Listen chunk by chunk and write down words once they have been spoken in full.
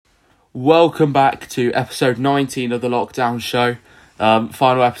Welcome back to episode 19 of the Lockdown Show.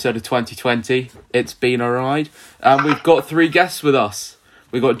 Final episode of 2020. It's been a ride. And we've got 3 guests with us.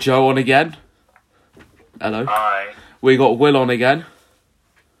 We got Joe on again. Hello. Hi. We got Will on again.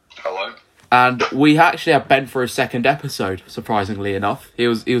 Hello. And we actually have Ben for a second episode, surprisingly enough. He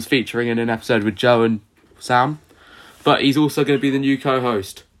was featuring in an episode with Joe and Sam. But he's also going to be the new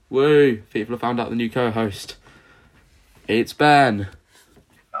co-host. Woo! People have found out the new co-host. It's Ben.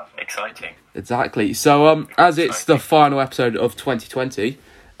 Exciting. Exactly. So, as it's the final episode of 2020,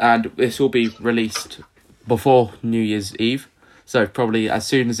 and this will be released before New Year's Eve, so probably as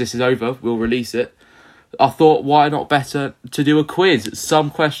soon as this is over, we'll release it. I thought, why not better to do a quiz? Some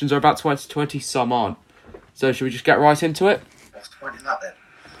questions are about 2020, some aren't. So, should we just get right into it? What's the point in that then?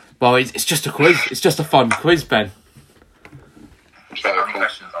 Well, it's just a quiz. It's just a fun quiz, Ben. How many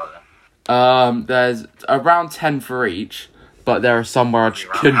questions are there? There's around 10 for each. But there are some where I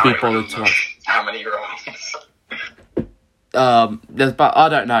just couldn't be bothered to. How many rounds? There's about, I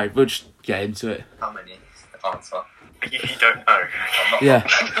don't know. We'll just get into it. How many? Answer. You don't know. Yeah.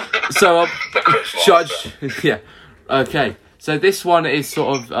 So, judge. Yeah. Okay. So this one is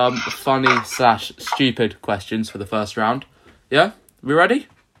sort of funny/stupid questions for the first round. Yeah. We ready?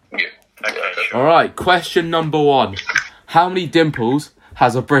 Yeah. Okay. Sure. All right. Question number 1. How many dimples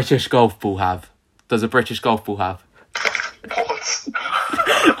has a British golf ball have? Does a British golf ball have? What?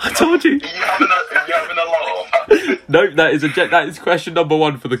 I told you. You having a lot? Nope, that is question number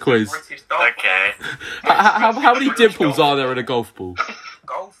 1 for the quiz. Okay. How many dimples are there in a golf ball?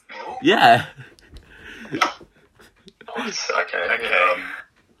 Golf ball? Yeah. Okay.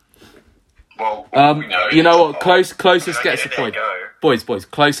 Well, we know. You know what? Closest gets a point. Go. Boys,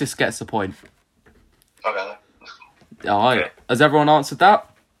 closest gets a point. Okay. Alright. Okay. Has everyone answered that?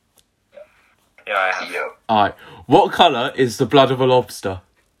 Yeah, I have. Yeah. Alright. What colour is the blood of a lobster?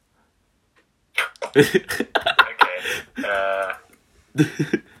 Okay.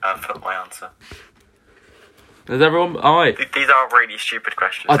 I've put my answer. Has everyone? Alright. These are really stupid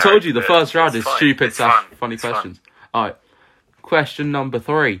questions. I told you the first round is fine. stupid It's fun. funny It's questions. Alright. Question number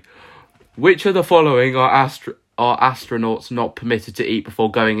 3. Which of the following are astronauts not permitted to eat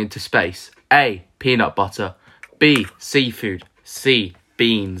before going into space? A. Peanut butter. B. Seafood. C.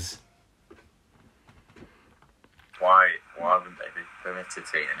 Beans. Why wouldn't they be permitted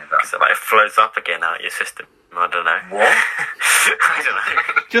to eat any of that? So like it flows up again out your system. I don't know. What? I don't know.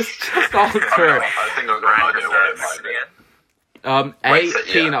 Just answer it. I think I've got an idea what it might be. A. Wait, so,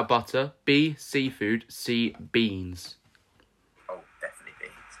 yeah. Peanut butter. B. Seafood. C. Beans. Oh, definitely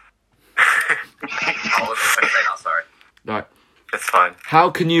beans. I wasn't going to say that, sorry. Right. It's fine.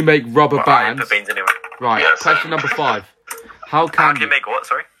 How can you make rubber I bands? put beans anyway. Right. Yeah, Question number 5. How can you make what,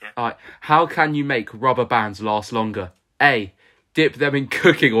 sorry? Yeah. Alright. How can you make rubber bands last longer? A. Dip them in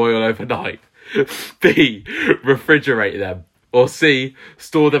cooking oil overnight. B. Refrigerate them. Or C.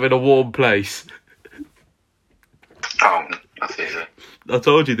 Store them in a warm place. Oh, that's easy. I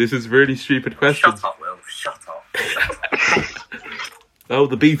told you this is really stupid questions. Shut up, Will. Shut up. Oh,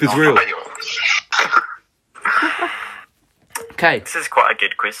 the beef is real. Okay. This is quite a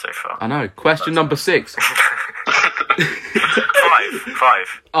good quiz so far. I know. Question number 6.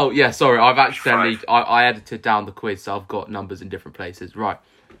 5. Oh, yeah, sorry. I've accidentally... I edited down the quiz, so I've got numbers in different places. Right.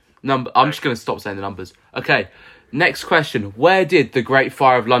 I'm just going to stop saying the numbers. Okay. Next question. Where did the Great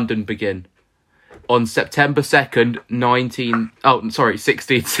Fire of London begin? On September 2nd,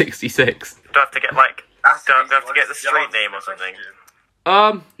 1666. Do I have to get, like... Do I have to get the street name or something?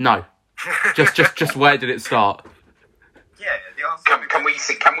 No. Just where did it start? Yeah, the answer... Can we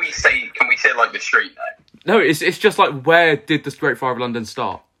say like the street name? No, it's just like, where did the Great Fire of London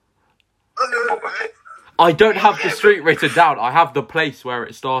start? I don't have the street written down. I have the place where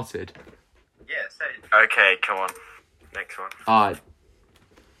it started. Yeah, say it. Okay, come on. Next one.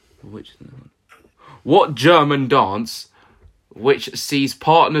 What German dance, which sees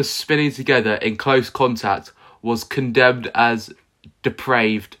partners spinning together in close contact, was condemned as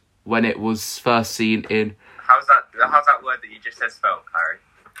depraved when it was first seen in... How's that word that you just said spelled, Harry?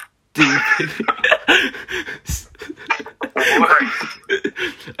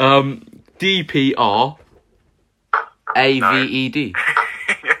 DPRAVED. DEP.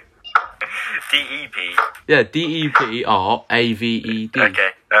 Yeah, DEPRAVED.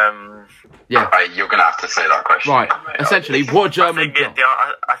 Okay. Yeah. You're gonna have to say that question. Right. Essentially, what German?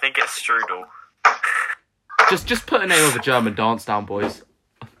 I think it's strudel. Just put a name of a German dance down, boys.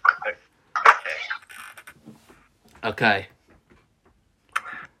 Okay.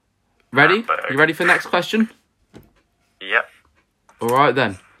 Ready? You ready for the next question? Yep. Alright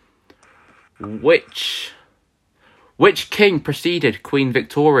then. Which king preceded Queen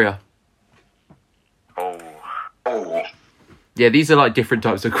Victoria? Yeah, these are like different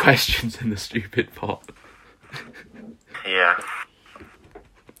types of questions in the stupid part. Yeah.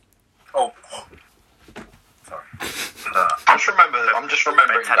 Oh. Sorry. I'm just remembering that. What's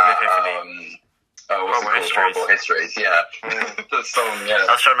Horrible it called? Horrible Histories. Yeah. The song. Yeah.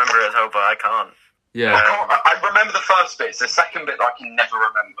 I was trying to remember it as well, but I can't. Yeah. I remember the first bit. It's the second bit that I can never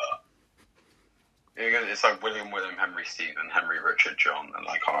remember. It's like William, Henry, Stephen, Henry, Richard, John, and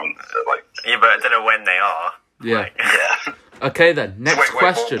I can't Yeah, but I don't know when they are. Yeah. Like, Yeah. Okay then. Next So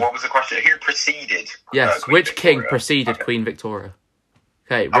question. What was the question? Who preceded? Yes. Queen Which Victoria? king preceded Okay. Queen Victoria?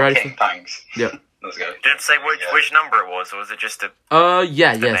 Okay. Oh, Ready? King, thanks. Yep. Let's go. did it say which number it was, or was it just a...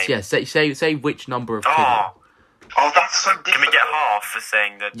 Yeah. the Yes. name? Say which number of king. Oh, that's so difficult. Can we get half for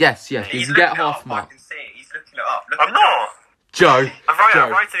saying that? Yes. You He's can get looking it half up, I mark. can see it. He's looking it up. Look I'm at not. Joe. I'm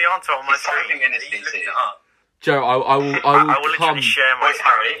writing the answer on my He's typing screen. in his He's looking PC. it up. Joe, I will I will come. literally share my Wait,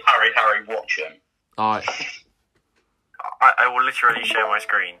 screen. Harry, watch him. Alright. I will literally share my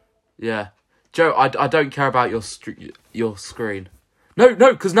screen. Yeah. Joe, I don't care about your screen. No,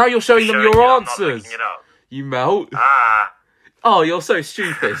 because now you're showing them Showing your you, I'm not answers. looking it up. You melt. Ah. Oh, you're so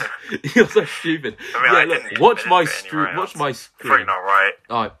stupid. You're so stupid. I mean, I yeah, look, didn't- watch I my didn't put any right watch my answers. Probably screen. not right.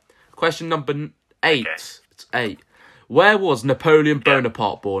 Alright. Question number 8. Okay. It's 8. Where was Napoleon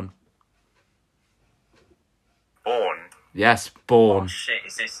Bonaparte born? Born. Yes, Oh born. shit,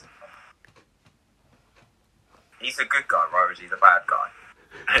 is this... He's a good guy, right, or is he the bad guy?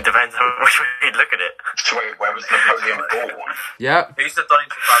 It depends on which way you look at it. So wait, where was Napoleon born? Yeah, Who's the Donny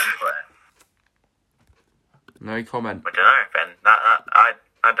Trafalgar Square? no comment. I don't know, Ben.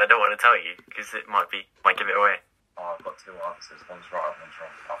 I don't want to tell you because it might give it away. Oh, I've got two answers. One's right, one's wrong.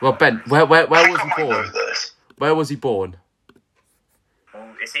 Oh, Well, Ben, where I was think he I might born? know this. Where was he born? Well,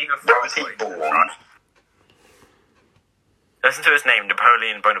 it's either Where was France he or born? Listen to his name,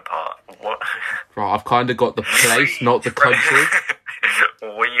 Napoleon Bonaparte. What? Right, I've kind of got the place, not the country.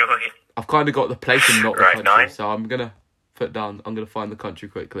 Wee. I've kind of got the place and not the Right, country. 9. So I'm gonna find the country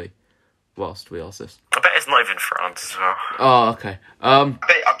quickly, whilst we ask this. I bet it's not even France as well. Oh, okay. I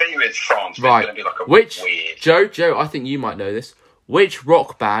bet you it's France, but Right. it's going to be like a Which weird... Joe? I think you might know this. Which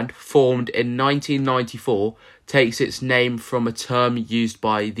rock band formed in 1994 takes its name from a term used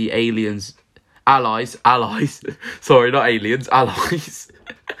by the allies? Sorry, not aliens. Allies.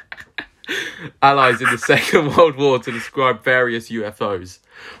 Allies in the Second World War to describe various UFOs.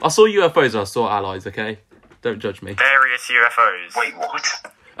 I saw UFOs and I saw allies. Okay, don't judge me. Various UFOs. Wait, what?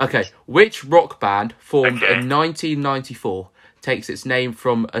 Okay, which rock band formed Okay. in 1994 takes its name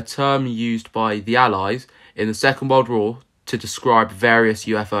from a term used by the Allies in the Second World War to describe various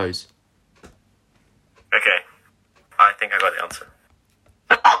UFOs? Okay. I think I got the answer.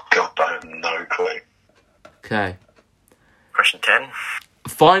 Oh, God, I have no clue. Okay. Question 10.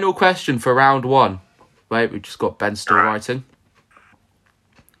 Final question for round 1. Wait, we just got Ben still Alright. writing.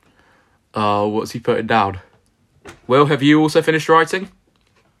 What's he putting down? Will, have you also finished writing?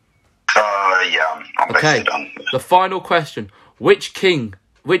 Yeah, I'm Okay. basically done. The final question. Which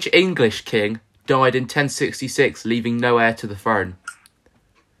English king died in 1066, leaving no heir to the throne?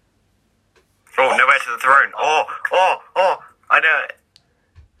 Oh, nowhere to the throne. Oh, I know it.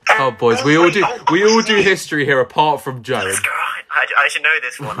 Oh, boys, we all do history here apart from Joe. Let's go. I should know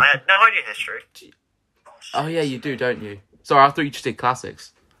this one. I do history. Oh, yeah, you do, don't you? Sorry, I thought you just did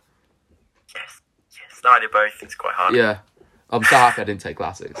classics. Yes. No, I did both. It's quite hard. Yeah. I'm so happy I didn't take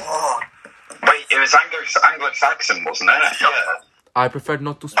classics. Wait, it was Anglo-Saxon, wasn't it? Yeah. I preferred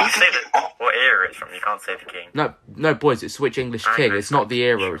not to You speak. can say what era it's from. You can't say the king. No, boys, it's which English king. It's not the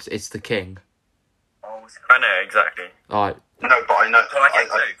era, it's the king. I know, exactly. Alright. No, but I know... Can I get two?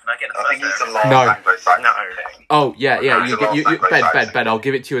 Can I get the I think first he's the area? last No. Anglo-Saxon No. king. Oh, yeah, you Ben, I'll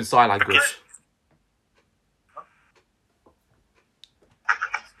give it to you in sign language. Because-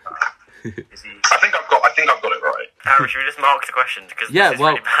 Is he... I think I've got it right. Harry, should we just mark the questions? Because Yeah, this is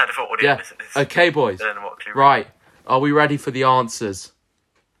well, really bad for audio Yeah. listeners. Okay, boys. They don't know what clue- Right. Are we ready for the answers?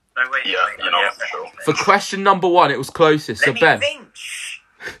 No, wait, Yeah, wait, you're not wait, sure. For question number 1, it was closest. So, Let me Ben, think. Shh.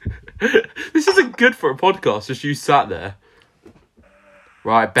 this isn't good for a podcast, just you sat there.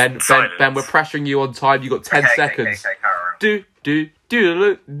 Right, Ben, Silence. we're pressuring you on time. You got 10 seconds. Okay, carry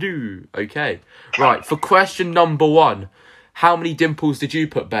on. Do. Okay. Right, for question number 1, how many dimples did you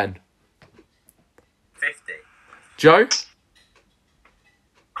put, Ben? 50. Joe?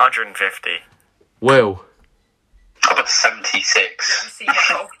 150. Will? I got Did you 76. ever see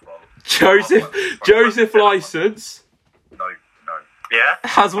that Pokemon? Joseph License No. Yeah?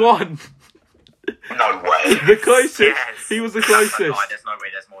 has won. No way. The closest. Yes. He was the That's a lie. closest. There's no way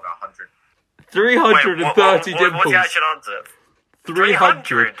there's more than 100. 330 What's the dimples. actual answer?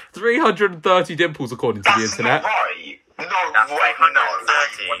 330 dimples according to the That's internet. not right. No That's way,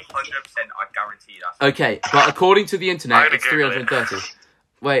 330. 100%, I guarantee that. Okay, but according to the I'm internet, gonna it's Google 330.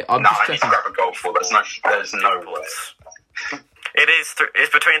 Wait, I'm No, just I need to checking. grab a golf ball. There's no way. It is.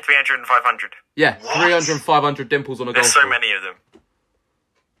 It's between 300 and 500. Yeah, What? 300 and 500 dimples on a golf There's so ball. many of them.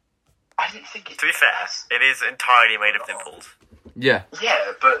 I didn't think it. To be fair, it is entirely made of dimples. Yeah.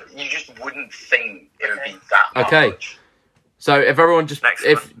 Yeah, but you just wouldn't think it would be that Okay. much. So if everyone just, Next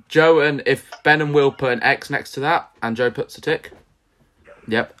if one. if Ben and Will put an X next to that, and Joe puts a tick.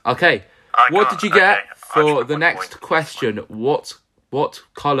 Yep. Okay. What did you get okay, I just for got the 1 next point. question? What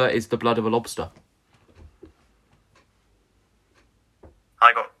colour is the blood of a lobster?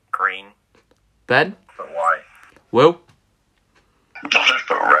 I got green. Ben? But why? Will? I just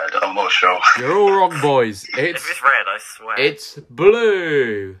put red. I'm not sure. You're all wrong, boys. If it's red, I swear. It's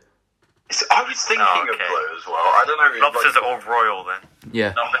blue. I was thinking Oh, of okay. blue as well. I don't know. Lobsters are all royal then. Yeah.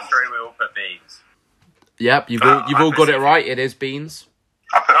 Number 3, we all put beans. Yep. You've Oh, all got it I right. It is beans.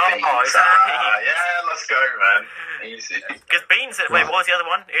 I put Oh, beans. is that beans? Yeah, let's go, man. Easy. Because beans. Wait, what was the other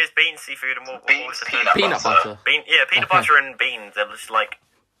one? It was beans, seafood, and what Beans, was the peanut third? Peanut butter. Peanut Okay. butter and beans. They're just like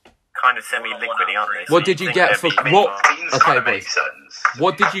kind of semi-liquidy, aren't they? So What did you think get they'd for be what? beans. Beans Okay, kind of boys. makes sense.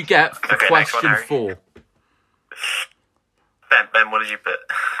 What did you get for Okay, next one, question Harry. 4? Ben, what did you put?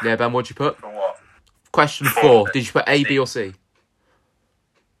 Yeah, Ben. What'd you put? For what? Question 4. Four. Did you put A, B, or C?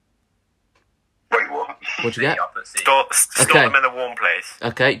 Wait, what? What'd you get? I put C. Store Okay. them in a warm place.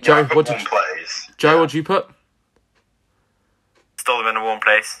 Okay, Yeah, Joe. I put What did one you, place. Joe? What'd you put? Store them in a warm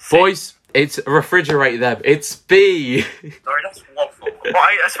place. See? Boys, it's refrigerate them. It's B. Sorry, that's waffle. Well,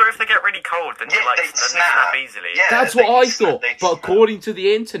 I swear if they get really cold, then Yeah, they they snap easily. Yeah, That's they what I snap, thought. they But snap. according to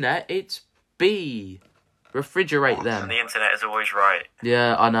the internet, it's B. Refrigerate them. And the internet is always right.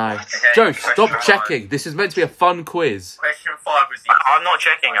 Yeah, I know. Okay, Joe, question stop 5. checking. This is meant to be a fun quiz. Question 5 was the... I'm not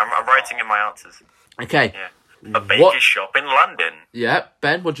checking. I'm writing in my answers. Okay. Yeah. A baker's What? shop in London. Yeah,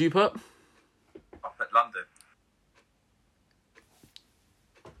 Ben, what'd you put? I put London.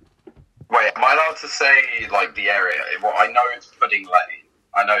 Wait, am I allowed to say, like, the area? Well, I know it's Pudding Lane.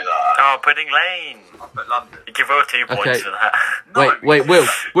 I know that. Oh, Pudding Lane. I put London. You give Will 2 points Okay. for that. No, Wait, Will.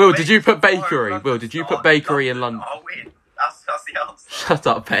 Will, did you put Wait, bakery? London Will, did you start. put bakery in London? I'll win. That's the answer. Shut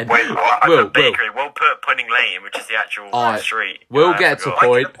up, Ben. Wait, what? I Will, put bakery. Will put Pudding Lane, which is the actual Alright. street. Will I gets a forgot.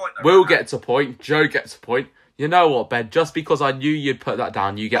 point. I get a point, though, Will right? gets a point. Joe gets a point. You know what, Ben? Just because I knew you'd put that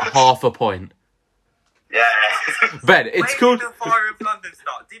down, you get half a point. Yeah. Ben, it's Where called... did the Fire of London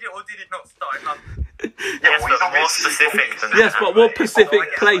start? Did it or did it not start in London? Yes, well, but he's more obviously- specific than Yes, that. but what Oh, Pacific I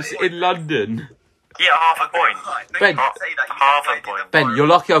get place a point. in London? Yeah, half a point. Right, no, Ben, you can't say that. You half can't a say point. the Ben, Fire you're of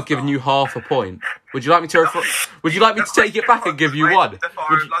lucky I've London given you start. half a point. Would you like me to would you like me to take it back and give you Where one? did the Fire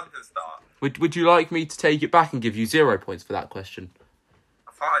Would of you, London start? would you like me to take it back and give you 0 points for that question?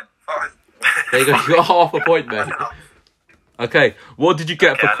 Fine. There you go, you got half a point then. Okay, what did you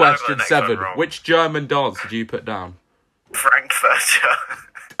get Okay, for I know the question next 7? one wrong. Which German dance did you put down? Frankfurter.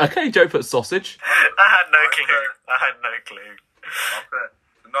 Okay, Joe put sausage. I had no clue. I'll put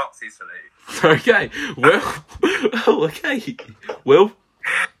the Nazi salute. Okay, Will. Oh, okay. Will?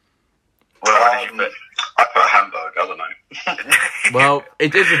 What did you put? I put Hamburg. I don't know. Well,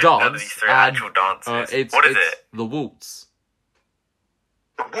 it is a None of dance. these three and, actual dances. it's, What is it's it? the waltz.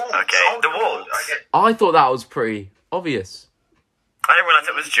 The waltz. Okay, Oh, the God, waltz. I get- I thought that was pretty obvious. I didn't realise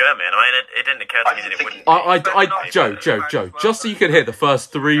it was German. I mean, it didn't occur to I me that didn't it think wouldn't be. Joe, just so you can hear the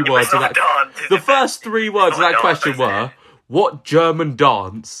first 3 words It's of not that. a dance, is The it? first 3 words of not a that dance, question is were, it? what German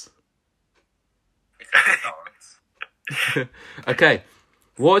dance? It's a dance. Okay,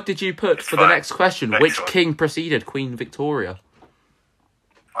 what did you put It's for the fine. next question? Next Which one. king preceded Queen Victoria?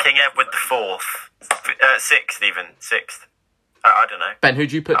 King Edward IV. 6th, even. 6th. I don't know. Ben,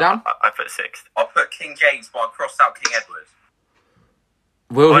 who'd you put down? I put 6th. I put King James, but I crossed out King Edward.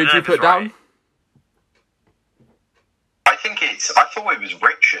 Will, I who'd don't you know if put it's down? right. I thought it was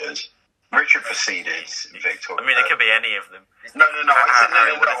Richard. Richard preceded Victoria. I mean, it could be any of them. No. I said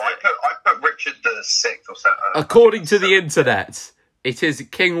Harry, no. what is it? I put Richard the 6th or 7th. According to the internet, it is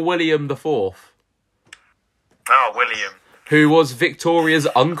King William IV, Oh, William. who was Victoria's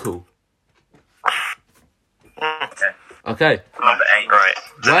uncle. Okay. Okay, Number 8. Right.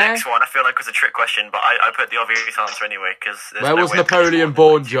 The Where- next one I feel like was a trick question, but I put the obvious answer anyway, because where was Napoleon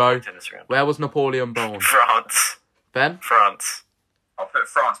born, Joe? Where was Napoleon born? France. Ben? France. I'll put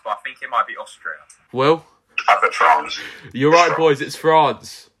France, but I think it might be Austria. Will? I put France. You're right, boys, it's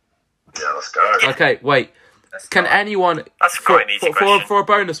France. Yeah, let's go. Okay, wait. Let's Can go. anyone... That's quite an easy question. For a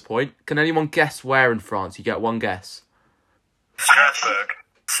bonus point, can anyone guess where in France? You get one guess. Strasbourg.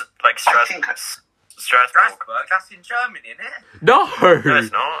 Like I think- Strasbourg. Strasbourg? That's in Germany, isn't it? No! No,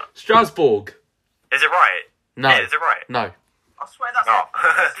 it's not. Strasbourg. Is it right? No. Yeah, is it right? No. I swear that's Oh.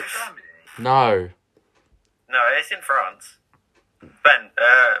 that's in Germany. No. No, it's in France. Ben,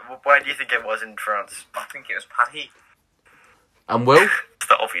 why do you think it was in France? I think it was Paris. And Will? It's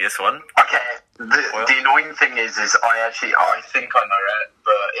the obvious one. Okay, the annoying thing is I think I know it,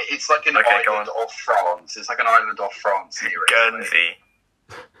 but it's like an Okay, go island off France. It's like an island off France near Guernsey.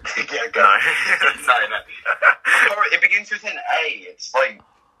 Yeah, No. no. It begins with an A. It's like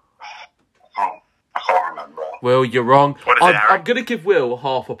I can't remember. Will, you're wrong. What is it, Harry? I'm going to give Will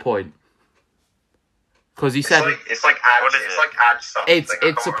half a point. Because he said... It's like What is it's it? like ad something.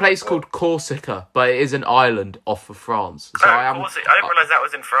 It's a place called Corsica, but it is an island off of France. So I didn't realise that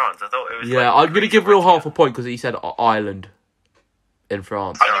was in France. I thought it was. Yeah, I'm going to give Will half a point because he said island in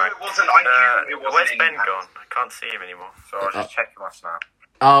France. I knew it wasn't. I knew it wasn't. Where's in Ben Paris. gone? I can't see him anymore. So I was just checking my snap.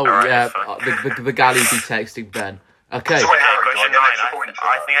 Oh, Alright, yeah, that's fine. the galley be texting Ben. Okay, So wait, Okay, Harry, question do I 9. get an extra point for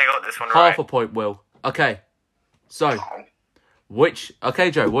I that? think I got this one right. half a point, Will. Okay, so, Oh.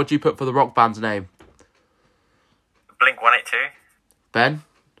 okay, Joe, what do you put for the rock band's name? Blink 182. Ben?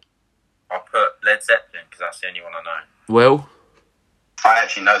 I'll put Led Zeppelin because that's the only one I know. Will? I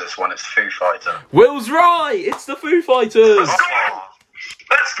actually know this one. It's Foo Fighter. Will's right! It's the Foo Fighters! Oh,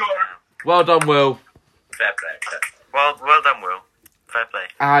 Let's go. Well done, Will. Fair play. well done, Will. Fair play.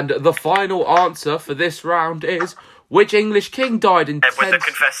 And the final answer for this round is, which English king died in Edward the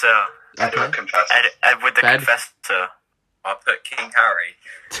Confessor. Okay. Confess. Edward the Ben? Confessor. I'll put King Harry.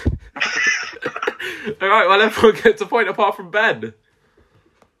 Alright, well, everyone gets a point apart from Ben.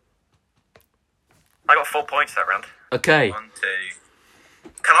 I got 4 points that round. Okay. 1, 2.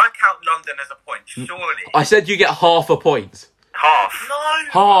 Can I count London as a point? Surely. I said you get half a point. Half. No.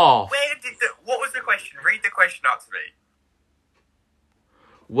 Half. What was the question? Read the question out to me.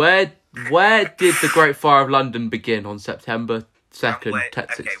 Where did the Great Fire of London begin on September 2nd, Where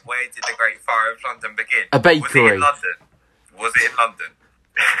did the Great Fire of London begin? A bakery. Was it in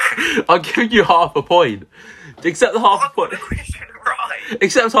London? I'm giving you half a point. Accept the half a I got point. the question right.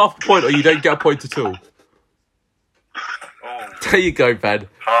 Accept half a point or you don't get a point at all. Oh, There you go, Ben.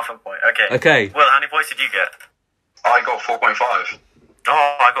 half a point. Okay. Okay. Well, how many points did you get? I got 4.5.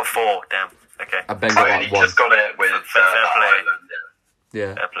 Oh, I got 4. Damn. Okay. And Ben got I like only one. just got it with Fair play. Ireland.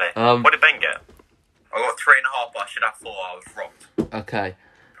 Yeah. Fair play. Um, What did Ben get? I got 3.5, but I should have 4. I was robbed. Okay.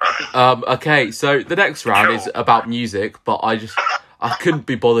 Okay, so the next round is about music, but I couldn't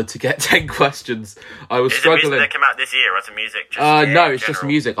be bothered to get 10 questions. I was Is it struggling. music that came out this year, or is it music just No, in it's just general?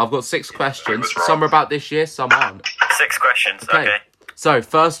 music. I've got 6 questions. was wrong. Some are about this year, some aren't. 6 questions. Okay. Okay. So,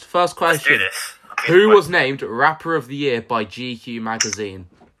 first Let's do question. this. Who was named Rapper of the Year by GQ magazine?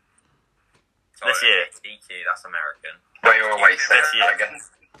 Sorry, This year. It's EQ, that's American. Wait, say This that year. again.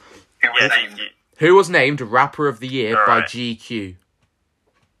 Who was Yeah, named? Who was named Rapper of the Year by Alright. GQ?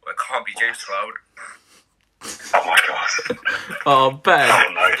 Well, it can't be Juice WRLD. Oh my god. Oh, Ben.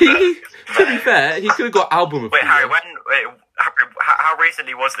 Oh, no, To be fair, he could have got album of Wait, the Harry. year. How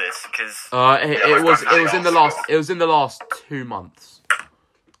recently was this? Because It was in the last. Oscars. It was in the last 2 months,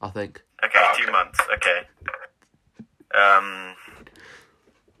 I think. okay, Oh, 2 okay. months. Okay.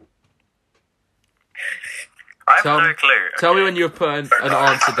 I have no clue. Tell me Okay. when you've put an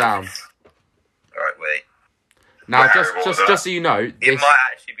answer down. Alright, wait. Now, Well, just what just was just so you know, It this. might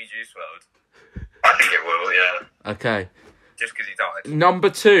actually be Juice WRLD. I think it will, yeah. Okay. Just because he died. Number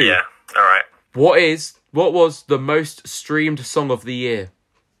 2. Yeah. All right. What was the most streamed song of the year?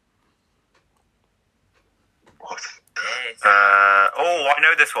 What? Yes. Oh, I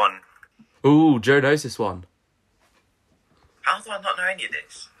know this one. Ooh, Joe knows this one. How do I not know any of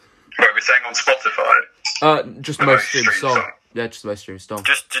this? Wait, we're saying on Spotify? Just The most most streamed streamed song. song. Yeah, just the most streamed song.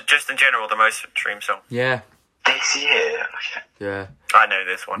 Just in general, the most streamed song. Yeah, This year? Okay. yeah. I know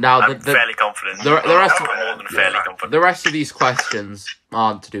this one. Now, I'm the- fairly confident. the rest I'm of- more than fairly confident. The rest of these questions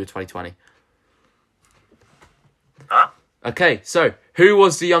aren't to do with 2020. Huh? Okay, so who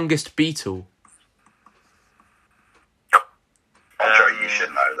was the youngest Beatle? Oh, Joe, you should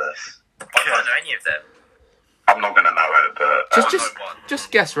know this. I don't know any of them. I'm not going to know it, but...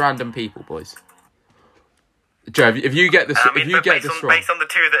 Just guess random people, boys. Joe, if you get this, if you but get this wrong, based on the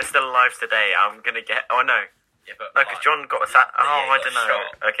 2 that are still alive today, I'm gonna get. Oh no, Yeah, but no, because John got a sat. Oh, Yeah, I he don't got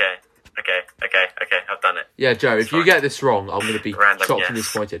know. Okay. I've done it. yeah, Joe, if you fine. get this wrong, I'm going to be Random shocked and guess.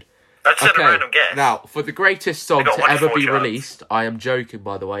 disappointed. I just said a random guess. Now, for the greatest song got to one ever for be chance. released, I am joking,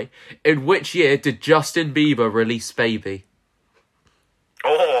 by the way. In which year did Justin Bieber release Baby?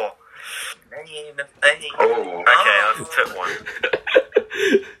 Oh, Oh. okay, I took one.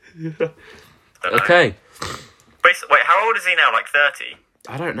 Don't know. Okay, Wait, how old is he now? Like 30?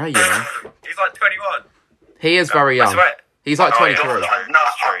 I don't know, you know. He's like 21. He is very I young. swear. He's like Oh, yeah. 23. No,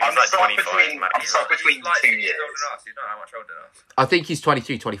 That's true. He's I'm like stuck 25, between. man. I'm stuck between He's like 2 6 years years. older than us. He's not that much older than us. I think he's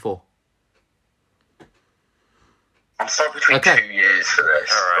 23, 24. I'm stuck between Okay. 2 years for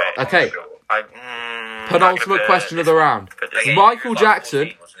this. Alright. but I'm Okay. not sure. Penultimate question of the round. Okay, Michael he was like Jackson.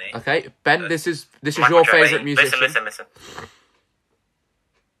 14, wasn't he? Okay, Ben, this is Michael your Jackson. favourite musician.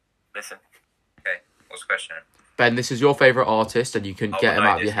 Listen. Okay, what's the question? Ben, this is your favourite artist, and you can get him no,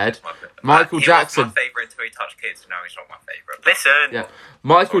 out of your this head. is my favourite. Michael He Jackson. was my favourite until he touched kids, now he's not my favourite. Listen. Yeah.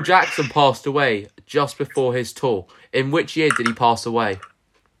 Michael Jackson passed away just before his tour. In which year did he pass away?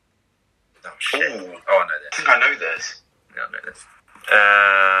 Oh, shit. Ooh. Oh, I know I this. think I know this. Yeah, I know this.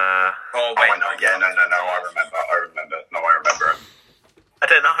 Uh, Oh, Oh, wait. I know. Yeah, no, I remember. No, I remember it. I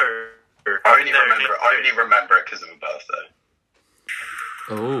don't know. I only remember it because of a birthday.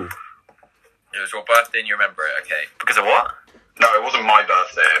 Oh. It was your birthday and you remember it, okay. Because of what? No, it wasn't my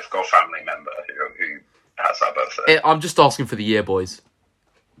birthday. I've got a family member who has that birthday. I'm just asking for the year, boys.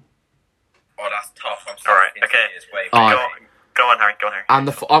 Oh, that's tough. I'm All right, sorry. okay. Alright. Go on, Harry. And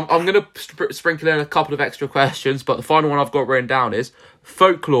I'm going to sprinkle in a couple of extra questions, but the final one I've got written down is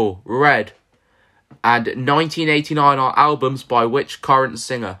Folklore, Red, and 1989 are albums by which current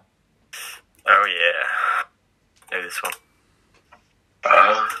singer? Oh, yeah. Know this one.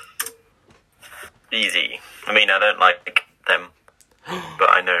 Easy. I mean, I don't like them, but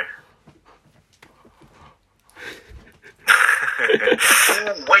I know.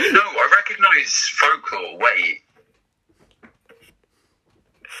 Oh, wait, no, I recognise Folklore. Wait.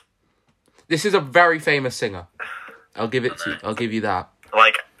 This is a very famous singer. I'll give you that.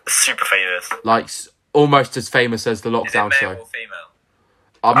 Like, super famous. Like almost as famous as the Is it Lockdown male Show. or female?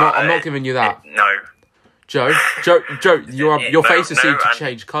 I'm not giving you that. No. Joe, your face has seemed to and-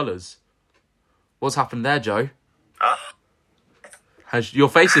 change colours. What's happened there, Joe? Huh? Your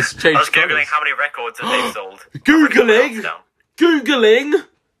face has I was changed Googling colours. how many records have they sold. Googling! Down. Googling!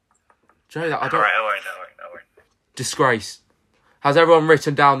 Joe, I don't... Alright, I won't. Disgrace. Has everyone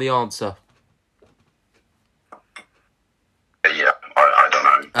written down the answer? Yeah, I don't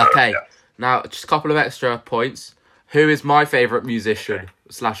know. but, Okay. yeah. Now, just a couple of extra points. Who is my favourite musician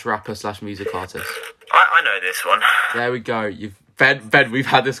 / rapper / music artist? I know this one. There we go. Ben, we've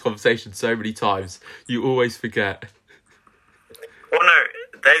had this conversation so many times. You always forget. Well,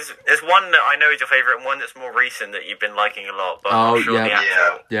 no, there's one that I know is your favourite and one that's more recent that you've been liking a lot, but I'm not sure yeah. the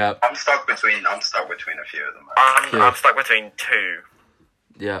actual... Yeah, I'm stuck between a few of them. I'm stuck between two.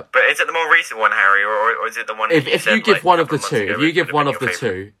 yeah. But is it the more recent one, Harry, or is it the one that If said, you give like, one a of the couple two, months ago if you it give would one have of been the your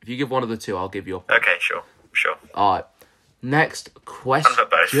favourite? two, if you give one of the two, I'll give you a point. Okay, sure. Alright. Next One for both,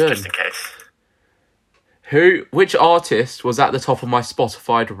 question. just in case. Which artist was at the top of my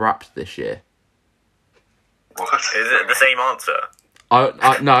Spotify Wrapped this year? What? Is it the same answer?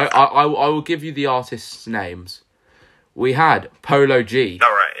 I will give you the artists' names. We had Polo G,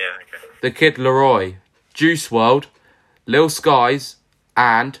 Alright, yeah, okay. The Kid Laroi, Juice WRLD, Lil Skies,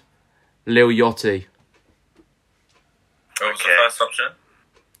 and Lil Yachty. What was the Okay. first option?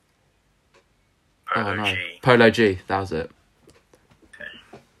 Polo no. G. Polo G, that was it.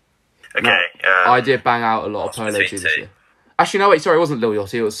 Okay, I did bang out a lot of What's Polo G between this two? year. Actually, no, wait, sorry, it wasn't Lil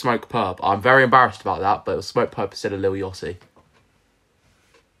Yachty, it was Smoke Purp. I'm very embarrassed about that, but it was Smoke Purp instead of Lil Yachty.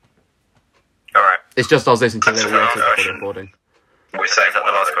 Alright. It's just I was listening to Lil That's Yachty the last before the question. recording. We're saying Is that the one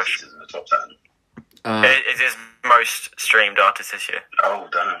of last those question? is in the top 10. Is his most streamed artist this year? Oh,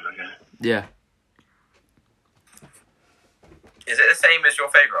 damn, okay. Yeah. Is it the same as your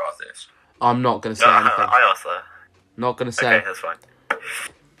favourite artist? I'm not going to say No, anything. I asked that. Not going to say. Okay, that's fine.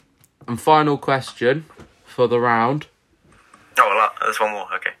 And final question for the round. Oh, well, there's one more,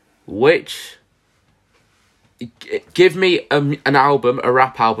 okay. Give me an album, a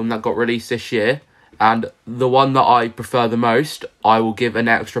rap album that got released this year, and the one that I prefer the most, I will give an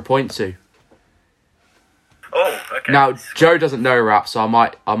extra point to. Oh, okay. Now, Joe doesn't know rap, so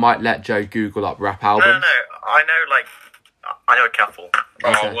I might let Joe Google up rap albums. No, I know a couple.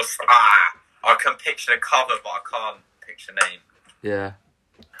 Okay. Oh, I can picture the cover, but I can't picture the name. Yeah.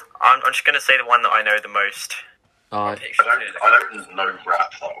 I'm just going to say the one that I know the most. Alright. Picture I don't know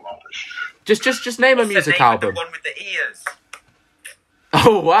rap that much. Just name a What's the music name of album. The one with the ears.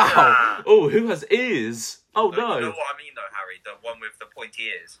 Oh wow! Ah. Oh, who has ears? Oh You know no! what I mean, though, Harry? The one with the pointy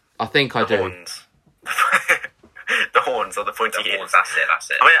ears. I think I The do. horns. The horns or the pointy The ears. horns, that's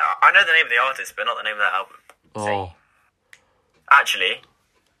it. I mean, I know the name of the artist, but not the name of that album. Oh, Actually,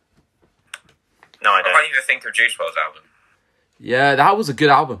 no, I I don't. can't even think of Juice WRLD's album. yeah, that was a good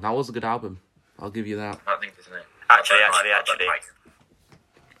album. I'll give you that. I can't think of his name. Actually.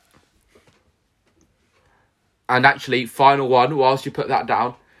 And actually, final one. Whilst you put that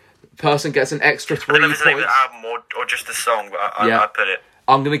down, person gets an extra I don't know 3 if it's the name of points. the album or just the song, but I Yeah. put it.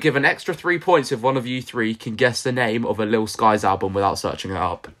 I'm going to give an extra 3 points if one of you three can guess the name of a Lil Skies album without searching it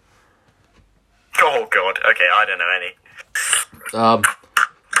up. Oh, God. Okay, I don't know any.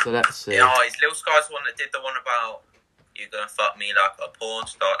 So let's see. Oh, is Lil Sky's one that did the one about you gonna fuck me like a porn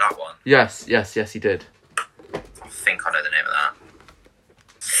star? That one. Yes, he did. I think I know the name of that.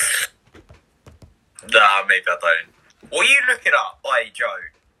 Nah, maybe I don't. Will you look it up? Oi, Joe.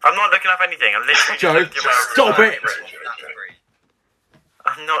 I'm not looking up anything. I'm literally Joe, looking up stop it!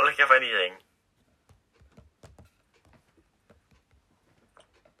 I'm not looking up anything.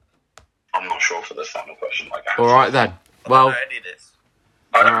 I'm not sure for this final question. Like, Alright then. I Well, don't know any of this.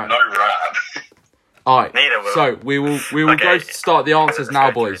 I don't Alright. know rap. alright. Neither will. So we will Okay. go start the answers Let's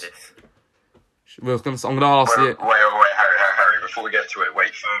now, go through boys. this. I'm gonna ask Wait, you. Harry, before we get to it,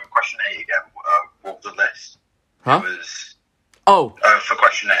 wait, for question 8 again, what was the list? Huh? It was, Oh, for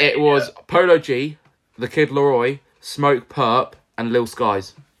question 8. it was Polo G, The Kid Laroi, Smoke Perp, and Lil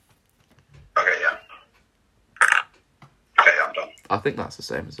Skies. Okay, yeah. Okay, I'm done. I think that's the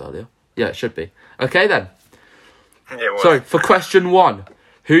same as earlier. Yeah, it should be. Okay then. Yeah, it was. So for question 1,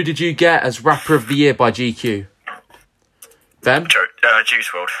 who did you get as Rapper of the Year by GQ? Ben? Juice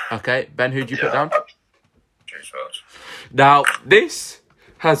WRLD. Okay, Ben, who'd you put down? Juice WRLD. Now, this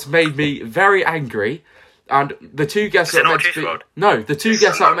has made me very angry, and the two guests Is it that are not meant to Juice be... WRLD? No, the two It's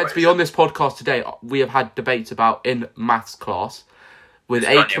guests that are not meant to right. be on this podcast today, we have had debates about in maths class with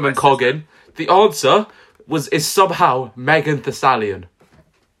Kanye Akim and West, Coggin. The answer is somehow Megan Thee Stallion.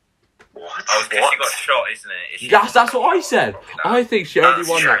 What? Oh, because she got shot, isn't it? Is she- That's what I said. I think she only That's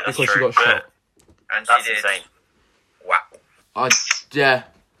won true, that that's because she true, got shot. And That's she did. insane. Wow. Yeah.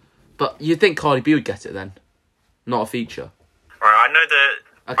 But you'd think Cardi B would get it then. Not a feature. Right, I know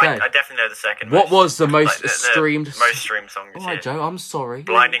the... Okay. I definitely know the second What most. was the most Like, the streamed... most streamed song this Alright, year. Joe, I'm sorry.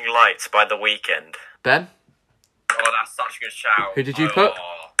 Blinding Lights by The Weeknd. Ben? Oh, that's such a good shout. Who did you Oh, put?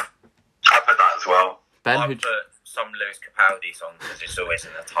 I put that as well. Ben, I who... put some Lewis Capaldi song because it's always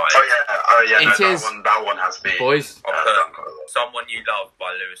in the title. Oh yeah, no, It is- that one has been... Boys, I done put quite a lot. Someone You Love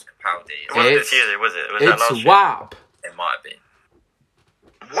by Lewis Capaldi. It wasn't It's- this year, was it? Was that last it's year? WAP. It might have been.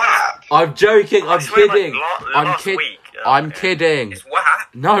 WAP! I'm joking, I I'm swear, like, kidding. I'm last kidding. week. I'm Okay. kidding. It's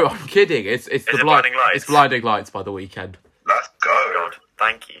WAP. No, I'm kidding. It's the it Blinding Lights? It's Blinding Lights by The Weeknd. Let's go. God,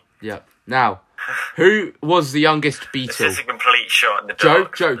 thank you. Yep. Now, who was the youngest This is a Beatle? complete shot in the Joe,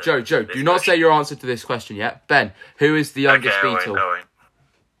 dark. Joe. This Do not say question. your answer to this question yet. Ben, who is the youngest Okay, I Beatle? won't.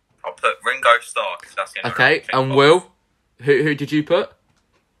 I'll put Ringo Starr because that's the only Okay, one I can and think Will, who did you put?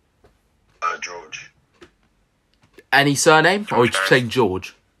 George. Any surname? Or are you George saying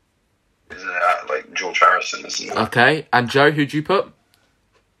George? Isn't it like George Harrison, isn't it? Okay, and Joe, who'd you put?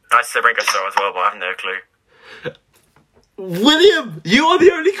 I said Ringo Starr as well, but I have no clue. William, you are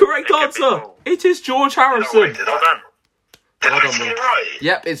the only correct It could be answer. Paul. It is George No, Harrison. wait, did Well I, done. did Well I done, see Will. it right?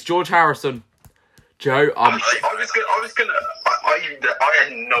 Yep, it's George Harrison. Joe, I was gonna. I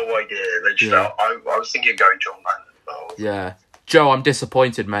had no idea. Literally, Yeah. I was thinking of going John Lennon. But yeah. Joe, I'm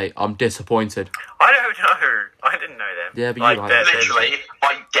disappointed, mate. I'm disappointed. I don't know. I didn't know them. Yeah, but you like, like they're- them. literally,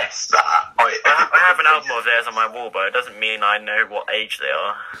 I guessed that. I have an album of theirs on my wall, but it doesn't mean I know what age they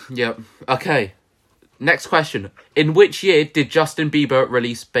are. Yep. Okay. Next question. In which year did Justin Bieber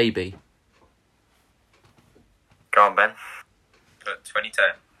release Baby? Go on, Ben. Put 2010.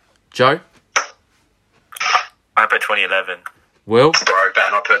 Joe? I put 2011. Will? Bro,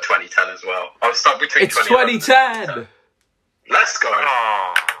 Ben, I put 2010 as well. I was stuck between It's 2011 and 2010! Let's go.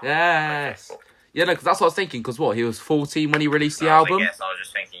 Oh. Yes. Yeah, no, because that's what I was thinking. Because what, he was 14 when he released the I was album? I was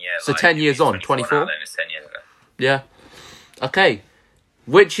just thinking, yeah. So like, 10 if years he's on, 24 24? now, then it's 10 years ago. Yeah. Okay.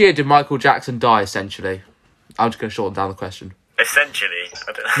 Which year did Michael Jackson die, essentially? I'm just going to shorten down the question. Essentially.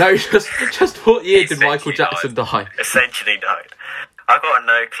 I don't know. No, just what year did Michael Essentially Jackson die? Essentially died. I got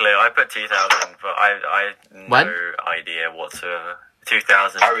no clue. I put 2000, but I had When? no idea whatsoever.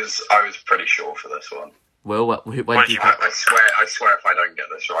 2000. I was pretty sure for this one. Will, when What did did you you put? I swear if I don't get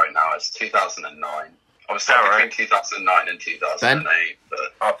this right now, it's 2009. I was stuck Alright. between 2009 and 2008. But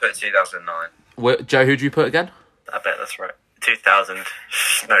I'll put 2009. Joe, who'd you put again? I bet that's right. 2000.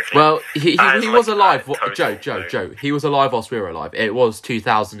 No clue. Well, he I was was like, alive. I had Joe, total clue. Joe. He was alive whilst we were alive. It was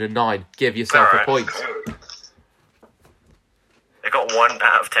 2009. Give yourself a Alright. point. oh, They got 1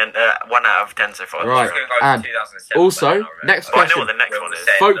 out of 10. 1 out of 10 so far. Right. I was going to go And for 2007. also, but then I remember. next Well, I know question. what the next Will one is. said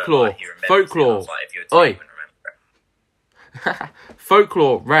that, Folklore. like, he remembers it. I Folklore. was like, if you were Oi. to even remember it.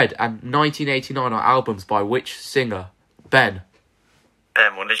 Folklore, Red, and 1989 are albums by which singer? Ben.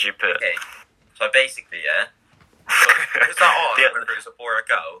 Ben, what did you put? Okay. So basically, yeah. Because that on, Yeah. whether it was a boy or a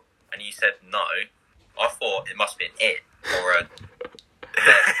girl, and you said no, I thought it must have been it, or a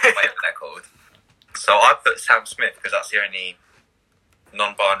whatever they're called. So I put Sam Smith, because that's the only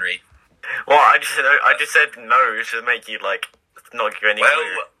non-binary. Well, I just said no to make you like not give any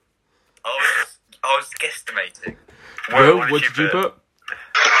clue. I was guesstimating. Will, what did you put?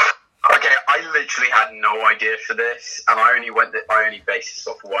 Okay, I literally had no idea for this, and I only based this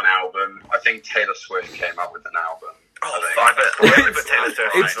off one album. I think Taylor Swift came out with an album.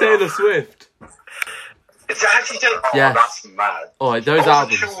 It's Taylor Swift. It's actually Taylor. Oh, yes. That's mad. Oh, those I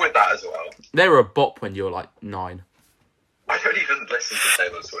albums. wasn't sure with that as well. They were a bop when you were like 9. I don't even listen to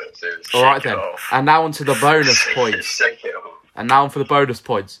Taylor Swift. Seriously. All right then, and now on to the bonus points. Shake it off. And now on for the bonus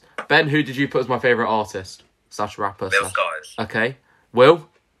points. Ben, who did you put as my favourite artist / rapper? Lil Skies. Okay. Will?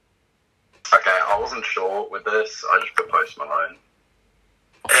 Okay, I wasn't sure with this. I just put Post Malone.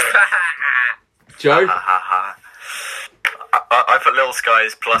 Joe? I put Lil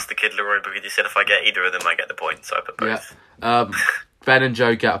Skies plus the Kid Laroi because you said if I get either of them, I get the point, so I put both. Yeah. Ben and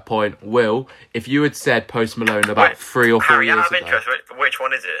Joe get a point. Will, if you had said Post Malone about 3 or 4 years ago... interest, which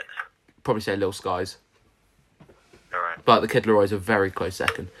one is it? Probably say Lil Skies. Alright. But the Kid Laroi's a very close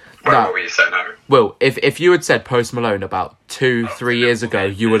second. What were you saying now? Will, if you had said Post Malone about 2-3 years ago,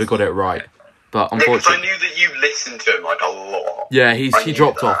 you would have got it right. But unfortunately... because I knew that you listened to him like a lot. Yeah, he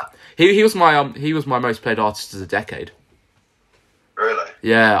dropped off. He was my most played artist of the decade. Really?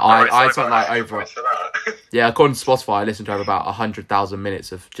 Yeah, I spent like extra over... points for that. Yeah, according to Spotify, I listened to over about 100,000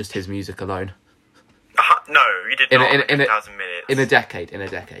 minutes of just his music alone. No, you did not. 100,000 minutes. In a decade.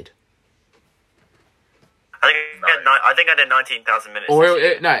 I think I did 19,000 minutes. Or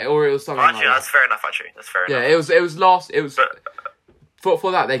it was something actually, like that's fair enough. Actually, that's fair enough. Yeah, it was.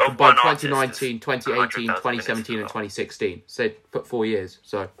 For that they combined one 2019, 2018, 2017, and 2016. So they put 4 years.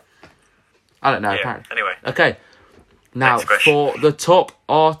 So I don't know. Yeah, Apparently. anyway. Okay. Now for the top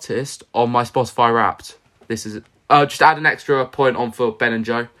artist on my Spotify Wrapped, this is just add an extra point on for Ben and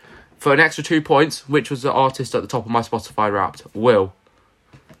Joe. For an extra 2 points, which was the artist at the top of my Spotify Wrapped? Will.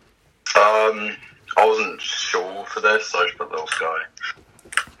 I wasn't sure for this, so I just put Lil Sky.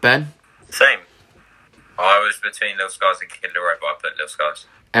 Ben. Same. I was between Lil Skies and Kid Laroi, but I put Lil Skies.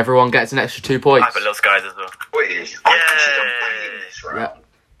 Everyone gets an extra 2 points. I put Lil Skies as well. Wait, I actually don't play this round. Yep.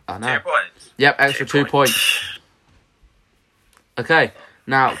 I know. 2 points. Yep, extra 2 points. Okay.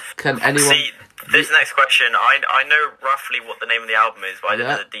 Now, can anyone... See, this next question, I know roughly what the name of the album is, but I don't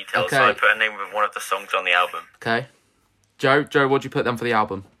know the details, so I put a name of one of the songs on the album. Okay. Joe, what'd you put them for the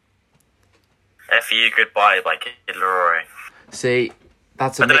album? F.U. Goodbye by Kid Laroi. See,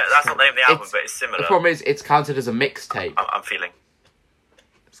 that's a I don't know, that's not the name of the album, but it's similar. The problem is, it's counted as a mixtape. I'm feeling.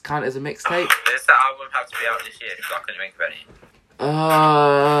 It's counted as a mixtape? Does that album have to be out this year? Because I couldn't think of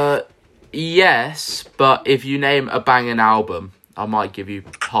any. Yes, but if you name a banging album, I might give you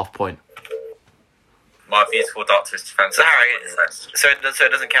half point. My Beautiful Dark Twisted Fantasy. So it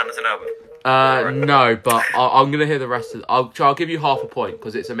doesn't count as an album? No, but I'm going to hear the rest of it. I'll give you half a point,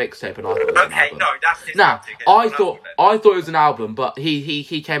 because it's a mixtape and I thought it was an album. No, that's Nah, I thought it was an album, but he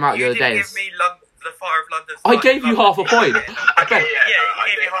came out the other day. You didn't give me The Fire of London. I gave you half a point. Ben, Yeah,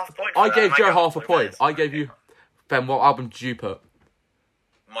 you gave me half a point. I gave Joe half a point. I gave you... Ben, what album did you put?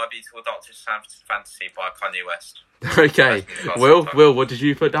 My Beautiful Dark Twisted Fantasy by Kanye West. Okay. Will, what did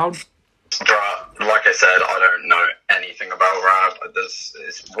you put down? Like I said, I don't know anything about rap. I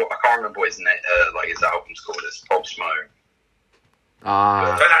can't remember what his name, his album's called. It's Pop Smoke.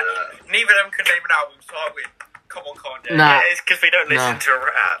 Neither of them could name an album, so I win. Come on, Kanye. Nah. Yeah, it's because we don't listen to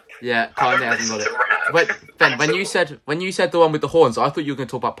rap. Yeah, Kanye hasn't got it. Ben, when you said the one with the horns, I thought you were going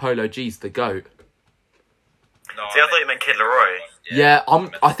to talk about Polo G's The Goat. No, See, I thought you meant Kid Laroi. Yeah,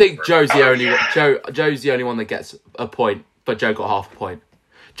 I think Joe's the only one. Joe's the only one that gets a point, but Joe got half a point.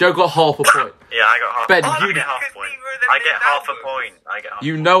 Joe got half a point. Yeah, I got half. Ben, I get half a point. I get half a point.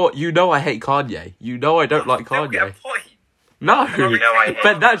 You know I hate Kanye. You know I don't like They'll get a Kanye. point. No, I hate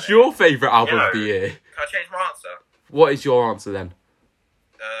Ben, that's your favourite album of the No. year. Can I change my answer? What is your answer then?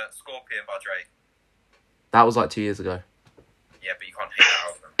 Scorpion by Drake. That was like 2 years ago. Yeah, but you can't hate that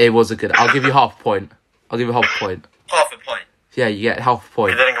album. It was a good. I'll give you half a point. Half a point. Yeah, you get half a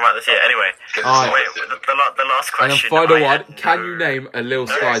point. It didn't come out this year. Anyway, Alright. wait, the last And then question. final I one. had Can no- you name a Lil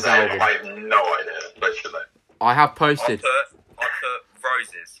Skies I album? have no idea, literally. I have I posted. put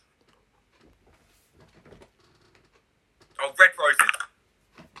Roses. Oh, Red Roses.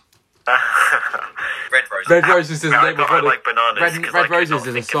 Red Roses. Red Roses is the I name of one like bananas. Red 'cause I could Roses not is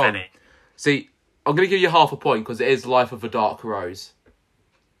a think of song. any. See, I'm going to give you half a point because it is Life of a Dark Rose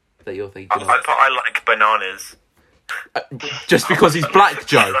that you're thinking of. I like bananas. Just because he's black,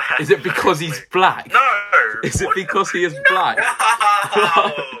 Joe? Is it because he's black? No. Is it because he is black?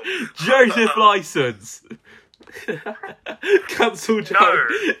 No. Joseph License. Cancel Joe. No.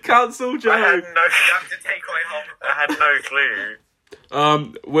 Cancel Joe. I had no. You have to take away half a point. I had no clue.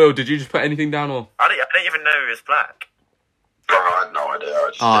 Will, did you just put anything down or? I don't even know he was black. Bro, I had no idea. I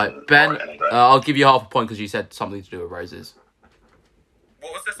just Alright, didn't Ben, write anything. I'll give you half a point because you said something to do with roses.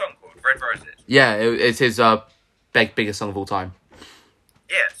 What was the song called? Red Roses. Yeah, it's his biggest song of all time.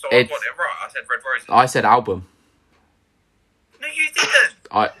 Yeah, so I It's- got it right. I said Red Roses. I said album. No, you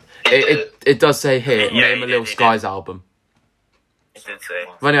didn't. It does say here, Yeah, Name he a Little did, he Skies album. You did say.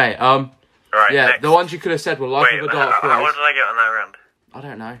 But anyway, Right, yeah, next. the ones you could have said were Life Wait, of a Dark what Rose. did I get on that round? I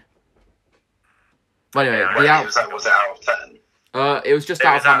don't know. But anyway, Yeah, the Was it out of 10? it was just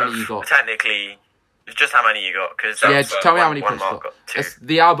out of how many you got. Technically, it's just how many you got. Cause Yeah, just tell me how many one points you mark got. got. 2.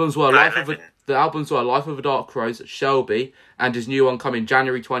 The albums were No, Life of a 11. The albums were Life of a Dark Rose, Shelby, and his new one coming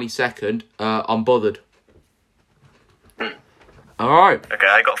January 22nd, Unbothered. Alright. Okay,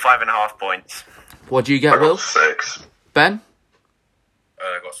 I got 5.5 points. What do you I get, got Will? 6. Ben?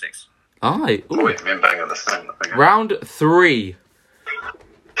 I got 6. Alright. Oh, wait, me and Ben got the same. I think. Round 3.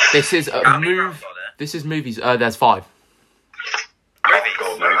 This is a How many rounds move. are there? This is movies. There's 5. Movies.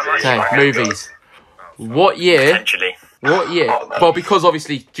 God, movies. Okay, Oh, movies. What year? Potentially. What year? Oh, no. Well, because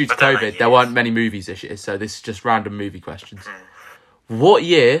obviously due to I don't know COVID, there years. weren't many movies this year, so this is just random movie questions. What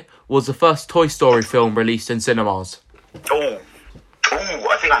year was the first Toy Story film released in cinemas? Oh, Ooh,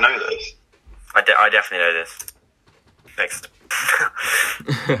 I think I know this. I definitely know this. Next.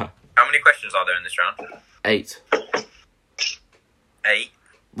 How many questions are there in this round? 8. 8.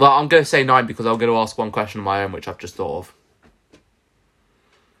 Well, I'm going to say 9 because I'm going to ask one question of my own, which I've just thought of.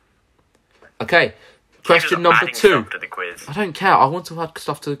 Okay, question number 2. To the quiz. I don't care. I want to add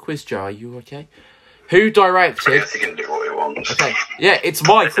stuff to the quiz, Joe. Are you okay? Who I directed... guess he can do what he wants. Okay, yeah, it's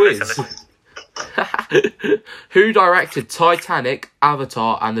my quiz. Listen. Who directed Titanic,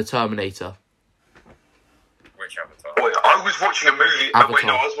 Avatar, and The Terminator? Which Avatar? Wait, I was watching a movie. Avatar. Wait,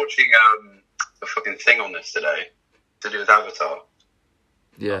 no, I was watching a fucking thing on this today to do with Avatar.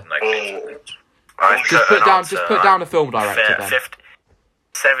 Yeah. No, Oh. I Just put an down. answer Just put down a film I'm director. Then.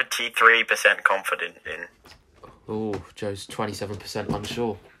 73% confident in. Oh, Joe's 27%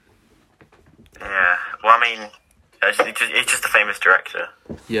 unsure. Yeah. Well, I mean, it's just a famous director.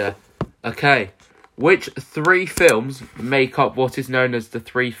 Yeah. Okay. Which 3 films make up what is known as the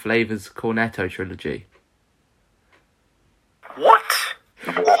 3 Flavors Cornetto trilogy? What?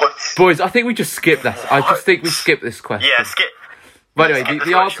 What? Boys, I think we just skipped this. I just think we skipped this question. Yeah, skip. But anyway, skip the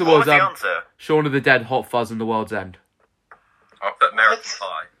this answer question. What was the answer? Shaun of the Dead, Hot Fuzz, and The World's End. I'll put American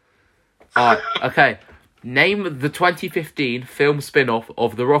Pie. Alright, okay. Name the 2015 film spin-off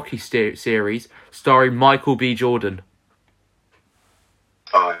of the Rocky series starring Michael B. Jordan.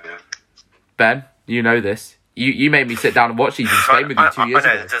 Oh, yeah. Ben, you know this. You made me sit down and watch these and stay with you 2 years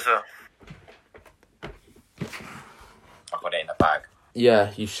I know, ago. there's a... I've got it in the bag.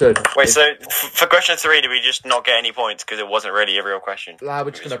 Yeah, you should. Wait, so for question 3, did we just not get any points because it wasn't really a real question?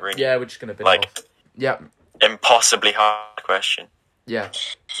 We're just gonna, we're just gonna bid like- off. Yep, Impossibly hard question. yeah.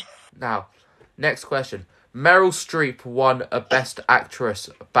 Now, next question. Meryl Streep won a Best Actress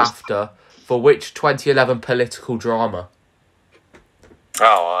BAFTA for which 2011 political drama?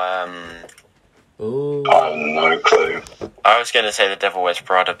 Ooh. I have no clue. I was going to say The Devil Wears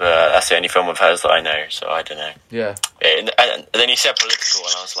Prada, but that's the only film of hers that I know, so I don't know. Yeah. And then you said political,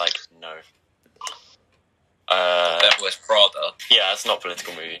 and I was like, no. The Devil Wears Prada. Yeah, it's not a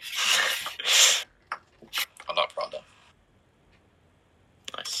political movie. I like Prada.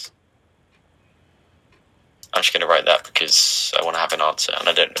 Nice. I'm just going to write that because I want to have an answer, and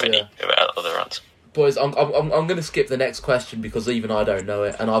I don't know any other answers. Boys, I'm gonna skip the next question because even I don't know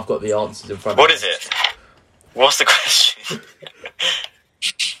it, and I've got the answers in front of me. What is it? What's the question?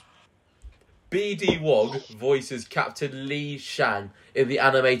 B.D. Wong voices Captain Li Shang in the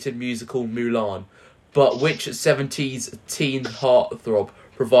animated musical Mulan, but which 70s teen heartthrob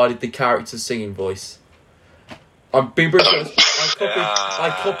provided the character's singing voice? I'm being brutally honest.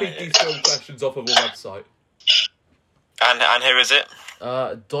 I copied these film questions off of a website. And who is it?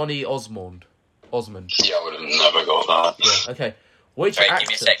 Donny Osmond. Yeah, I would have never got that. Yeah. Okay. Which Wait, actor? give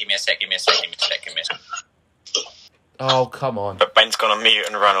me a sec. Oh, come on. But Ben's gone on mute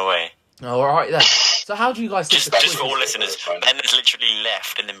and run away. All right then. So how do you guys think Just for all listeners, Ben has literally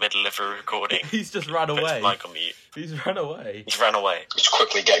left in the middle of a recording. He's just ran Put his away. mic on mute. He's run away. He's ran away. Just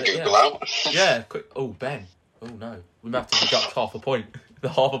quickly get Yeah. Google out. Yeah. Quick. Oh, Ben. Oh no. We might have to deduct half a point. The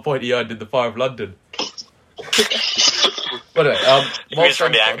half a point he earned in the Fire of London. But anyway, He's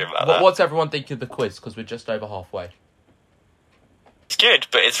really angry about that. what's everyone thinking of the quiz? Because we're just over halfway. It's good,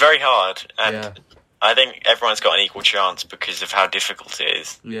 but it's very hard. And Yeah. I think everyone's got an equal chance because of how difficult it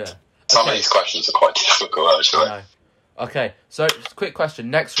is. Yeah. Some of these questions are quite difficult, actually. No. Okay, so just a quick question.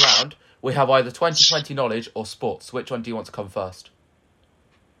 Next round, we have either 2020 knowledge or sports. Which one do you want to come first?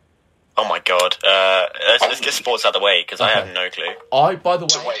 God. Let's get sports out of the way, because I have no clue. By the way...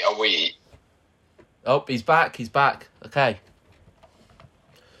 So wait, are we... Oh, he's back. Okay.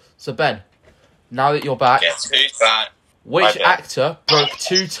 So, Ben, now that you're back... Guess who's back? Which actor broke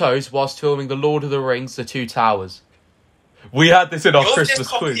 2 toes whilst filming The Lord of the Rings, The Two Towers? We had this in our Christmas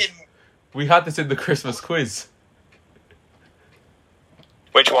quiz. We had this in the Christmas quiz.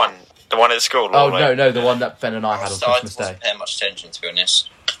 Which one? The one at school? Oh, no, the one that Ben and I had on Christmas Day. I wasn't paying much attention, to be honest.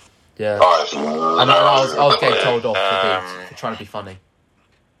 Yeah. And I was getting told off for trying to be funny.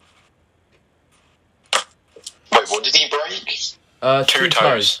 Wait, what did he break? 2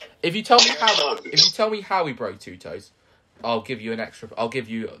 toes. If you tell me how he broke 2 toes, I'll give you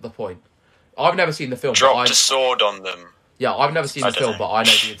the point. I've never seen the film. Dropped a sword on them. Yeah, I've never seen the film, but I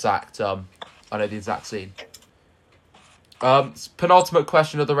know the exact scene. Penultimate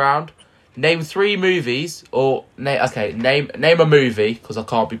question of the round. Name 3 movies, name a movie, because I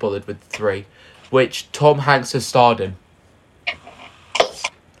can't be bothered with 3, which Tom Hanks has starred in.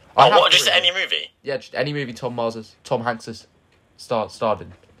 Just any movie? Yeah, just any movie Tom Hanks has starred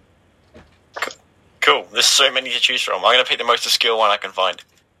in. Cool, there's so many to choose from. I'm going to pick the most obscure one I can find.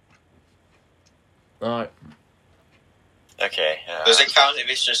 Alright. Okay. Does it count if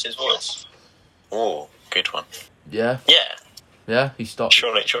it's just his voice? Oh, good one. Yeah. Yeah, he starred.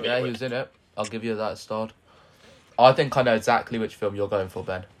 Surely yeah, he was in it. I'll give you that starred. I think I know exactly which film you're going for,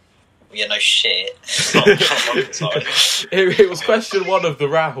 Ben. Yeah, no shit. It was question 1 of the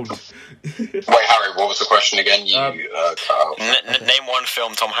round. Wait, Harry, what was the question again? You cut out. Name 1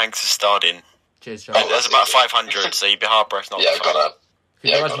 film Tom Hanks has starred in. Cheers, John. There's about 500, so you'd be hard-pressed not to find it.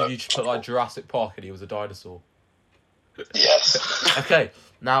 Could you imagine you just put like Jurassic Park and he was a dinosaur? Yes. Okay,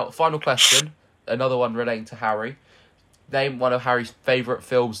 now, final question. Another one relating to Harry. Name one of Harry's favourite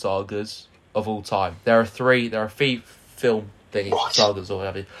film sagas of all time. There are 3 film sagas or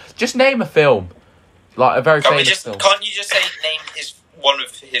whatever. Just name a film. Like a very famous film. Can't you just say name one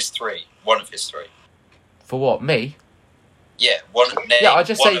of his 3? One of his 3. For what, me? Yeah, I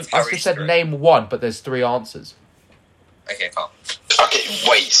just said name 1, but there's 3 answers. Okay, calm. Okay,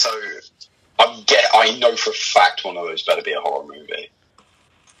 wait, so I know for a fact one of those better be a horror movie.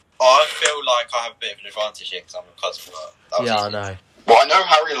 I feel like I have a bit of an advantage here because I'm a cousin. Yeah, I know. Well, I know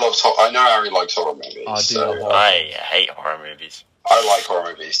Harry likes horror movies. I do love horror. I hate horror movies. I like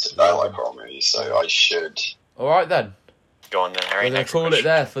horror movies. So I should. All right then. Go on then, Harry. We're gonna call it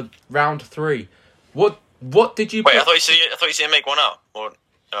there for round 3. What did you? Wait, I thought you said make one up. Or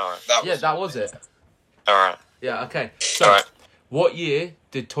that was it. All right. Yeah. Okay. So, what year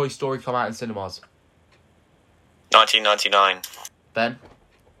did Toy Story come out in cinemas? 1999. Ben?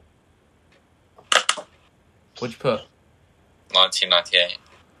 What'd you put? 1998.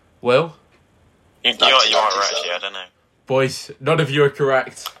 Will? You are right, actually, I don't know. Boys, none of you are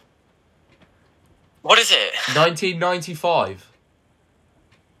correct. What is it? 1995.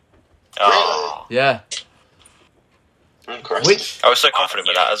 Oh. Yeah. Which? I was so confident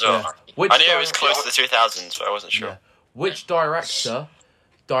with that as well. Yeah. I knew it was close to the 2000s, but I wasn't sure. Yeah. Which director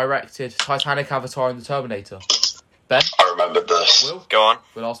directed Titanic, Avatar, and The Terminator? Ben? I remembered this. Will? Go on.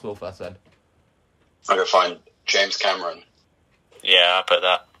 We'll ask Will first then. I'm going to find James Cameron. Yeah, I put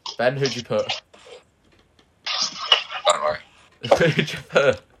that. Ben, who'd you put? Don't worry. Who'd you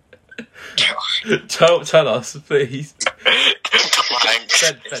put? Tell us, please. Thanks.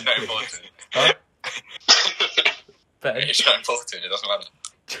 Ben, it's very important. Huh? Ben? It's very important, it doesn't matter.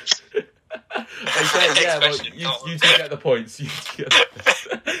 You two get the points.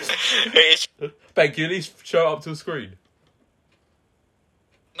 Ben, can you at least show it up to the screen?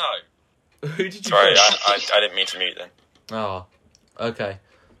 No. Who did you Sorry, put? I didn't mean to mute then. Oh, okay.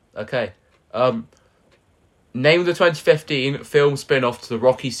 Name the 2015 film spin-off to the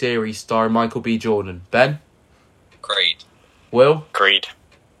Rocky series starring Michael B. Jordan. Ben? Creed. Will? Creed.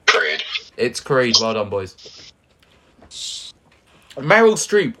 It's Creed. Well done, boys. Meryl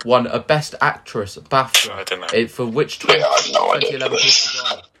Streep won a Best Actress BAFTA. I don't know. For which 2011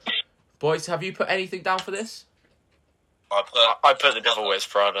 film? Boys, have you put anything down for this? I put The Devil Wears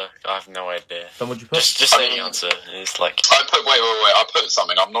Prada. I have no idea. Then what'd you put? Just say the answer. It's like... I put, wait. I put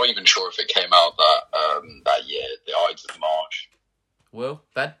something. I'm not even sure if it came out that year. The Ides of March. Will?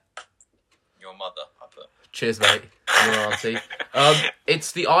 Ben? Your mother, I put. Cheers, mate. Your auntie.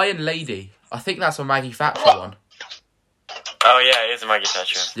 It's The Iron Lady. I think that's a Maggie Thatcher one. Oh, yeah, it is a Maggie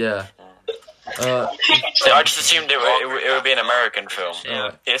Thatcher. Yeah. I just assumed it would be an American film.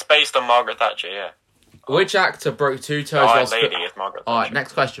 Yeah. It's based on Margaret Thatcher, yeah. Which actor broke 2 toes whilst... Lady is Margaret Thatcher. Alright,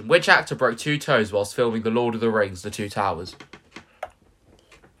 next question. Which actor broke 2 toes whilst filming The Lord of the Rings, The Two Towers?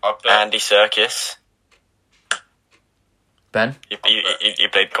 Andy Serkis. Ben? He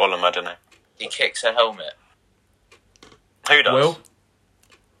played Gollum, I don't know. He kicks a helmet. Who does? Will?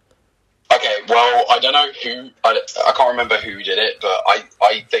 Okay, well, I don't know who. I can't remember who did it, but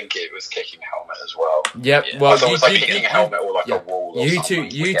I think it was kicking a helmet as well. Yep. Yeah. Well, I thought it was like kicking a helmet or like yeah. a wall. Or You something.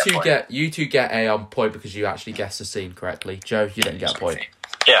 you two get a point because you actually guessed the scene correctly. Joe, you didn't get a point.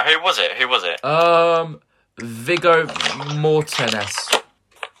 Yeah, who was it? Who was it? Viggo Mortensen.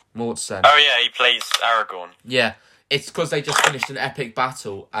 Mortensen. Oh yeah, he plays Aragorn. Yeah, it's because they just finished an epic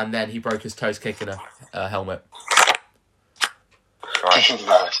battle and then he broke his toes kicking a helmet. Right.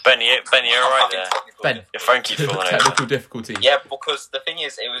 Benny, you're right there. Ben, Your phone keeps falling over. technical difficulties. Yeah, because the thing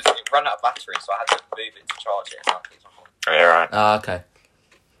is, it ran out of battery, so I had to move it to charge it. And Oh, yeah, right. Okay.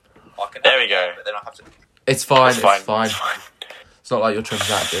 I can There we go. But then I have to. It's fine. It's fine. It's fine. It's fine. It's not like your trim's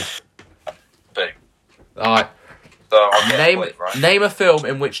that good. Boom. All right. So I'll get a Name point, right? name a film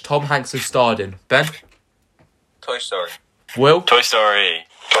in which Tom Hanks has starred in. Ben. Toy Story. Will. Toy Story.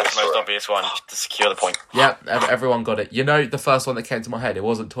 That's the most Story. obvious one to secure the point. Yeah, everyone got it. You know, the first one that came to my head, it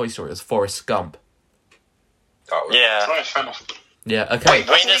wasn't Toy Story, it was Forrest Gump. Oh, Yeah. Nice, fair enough. Yeah, okay. Wait, I mean, there's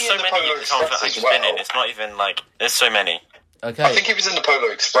Wasn't he so in the many Polar that Tom Express Hanks as has been in. well? It's not even like there's so many. Okay. I think he was in the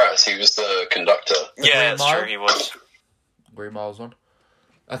Polo Express. He was the conductor. Yeah, Green that's true. Mile? He was. Green Miles on.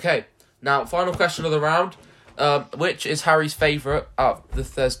 Okay, now, final question of the round. Which is Harry's favourite out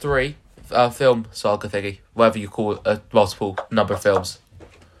of there's three film saga thingy, whatever you call it, a multiple number of films.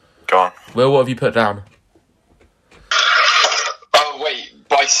 Go on. Will, what have you put down? Oh wait,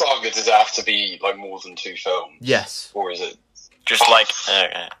 by saga does it have to be like more than 2 films? Yes. Or is it? Just like.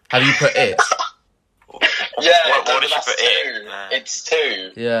 Have you put it? Yeah. What did you that's put 2. in? It's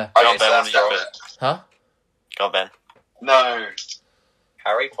 2. Yeah. Go on, Okay, Ben. so What did you that's put? Huh? Go on, Ben. No.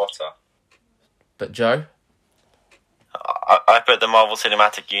 Harry Potter. But Joe? I put the Marvel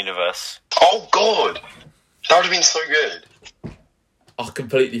Cinematic Universe. Oh god, that would have been so good. I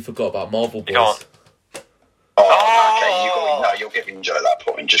completely forgot about Marvel Boys. Go on. Oh, okay, you're giving Joe that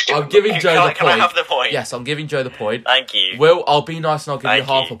point. Just give I'm him giving Joe the point. Can I have the point? Yes, I'm giving Joe the point. Thank you. Will, I'll be nice and I'll give you Thank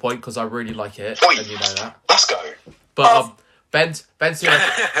half you. a point because I really like it, Point. and you know that. Let's go. But Ben's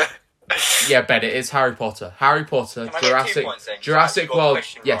yeah, Ben, it is Harry Potter. Harry Potter, Can I get 2 Jurassic, points then? Jurassic I've got the World.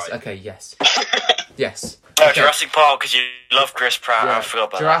 question Yes, right. okay, yes, yes. No, Okay. Jurassic Park because you love Chris Pratt. Yeah, I forgot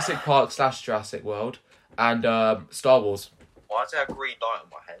about Jurassic Park / Jurassic World, and Star Wars. Why is there a green light on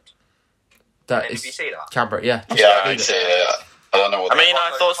my head? That Did is you see that? Canberra. Yeah, just Yeah, I leave see it. it. I don't know what. that. I mean,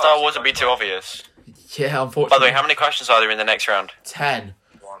 I thought Star Wars would be too obvious. Yeah, By the unfortunately. way, how many questions are there in the next round? 10.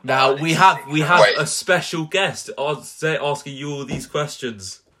 One. Now Oh, we this have is- Wait. a special guest asking you all these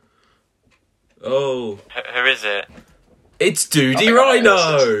questions. Oh, Who is it? it's I think Dudey I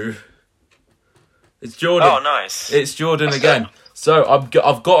know Rhino. It's Jordan. Oh, nice. It's Jordan That's again. good. So I've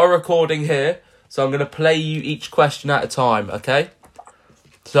got a recording here, so I'm going to play you each question at a time, okay?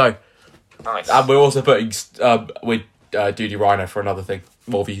 So, Nice. and we're also putting with Dudey Rhino for another thing.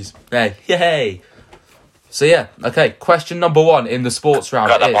 More views. Hey, yay! So yeah, okay. Question number 1 in the sports round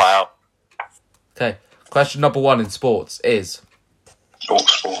Got that is part out. okay. Question number 1 in sports is Sport.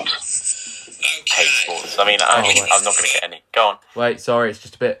 Hate sports. I mean, I'm right. not going to get any. Go on. wait. Sorry, it's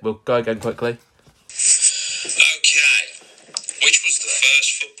just a bit. We'll go again quickly. Okay. Which was the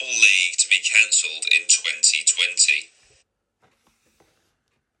first football league to be cancelled in 2020?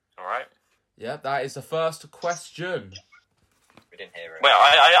 All right. Yeah, that is the first question. We didn't hear it. Well,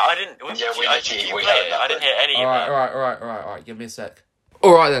 I didn't. Yeah, we literally- we play heard it. that I didn't bit. hear any All of right, that. all right. Give me a sec.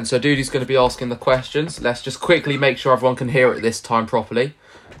 All right then. So Dudey's going to be asking the questions. Let's just quickly make sure everyone can hear it this time properly.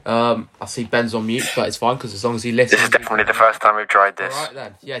 I see Ben's on mute, but it's fine because as long as he listens. This is definitely the first time we've tried this. All right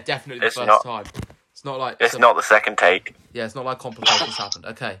then. Yeah, definitely the It's first not- time. It's not like It's not the second take. Yeah, it's not like complications happened.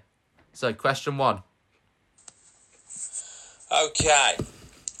 Okay. So question 1. Okay.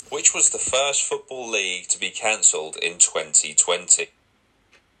 Which was the first football league to be cancelled in 2020?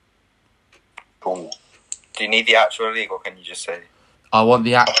 Cool. Do you need the actual league, or can you just say? I want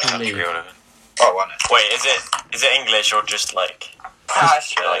the actual league. Oh, I know. Wait, is it English or just like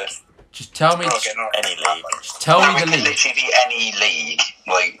like Just tell me. any league? Just tell No, me it the could league. literally be any league,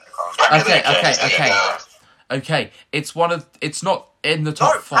 like Premier Okay, League, okay, Bundesliga. okay. Okay, it's one of. It's not in the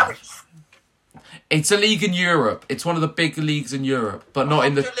top 5. It's a league in Europe. It's one of the big leagues in Europe, but not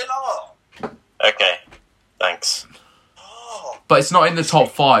in the. Okay, thanks. But it's not in the top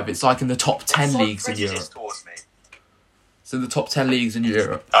 5. It's like in the top 10 leagues in Europe. It's in the top 10 leagues in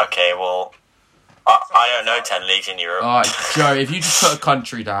Europe. Okay, well, I don't know 10 leagues in Europe. All right, Joe. If you just put a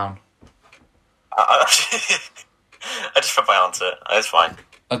country down. I just put my answer. It's fine.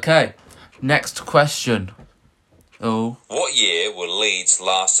 Okay. Next question. Oh, What year were Leeds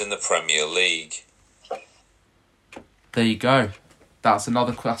last in the Premier League? there you go. That's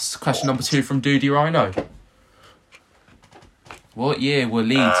another question number 2 from Dudey Rhino. What year were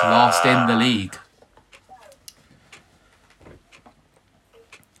Leeds last in the league?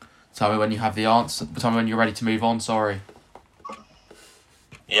 Tell me when you have the answer. Tell me when you're ready to move on, sorry.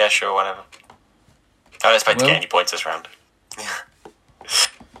 Yeah, sure, whatever. I don't expect to get any points this round.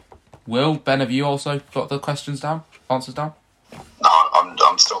 Will, Ben, have you also got the answers down? No,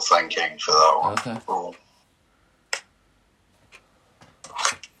 I'm still thinking for that one. Okay. Ooh.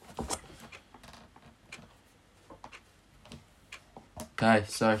 Okay,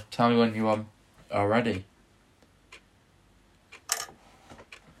 so tell me when you are ready.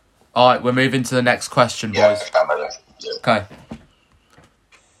 Alright, we're moving to the next question, boys. I'm ready. Yeah. Okay.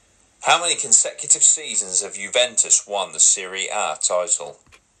 How many consecutive seasons have Juventus won the Serie A title?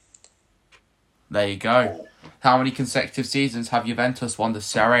 There you go. How many consecutive seasons have Juventus won the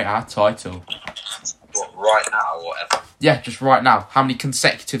Serie A title? What, right now or whatever? Yeah, just right now. How many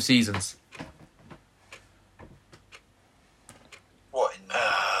consecutive seasons? What?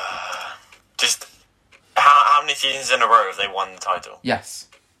 Just how many seasons in a row have they won the title? Yes.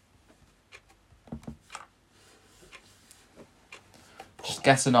 Just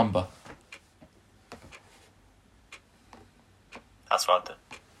guess a number. That's what I did.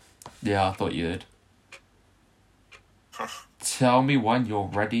 Yeah, I thought you did. Tell me when you're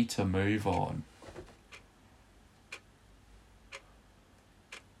ready to move on.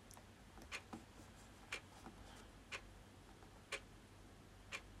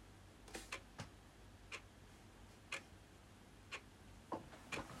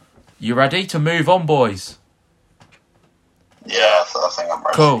 You ready to move on, boys? Yeah, I think I'm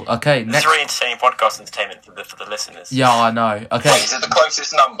ready. Cool. Okay, This is next. a really entertaining podcast entertainment for the listeners. Yeah, I know. Okay. Wait, is it the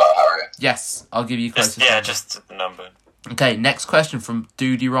closest number, Harry? Yes, I'll give you closest. Just, number. just the number. Okay, next question from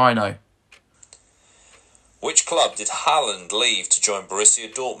Dudey Rhino. Which club did Haaland leave to join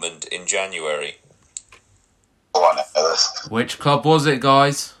Borussia Dortmund in January? Oh, I know this. Which club was it,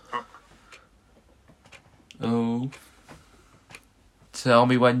 guys? Oh. Tell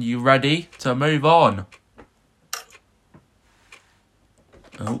me when you're ready to move on.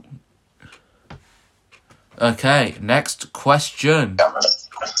 Oh. Okay, next question. I'm ready.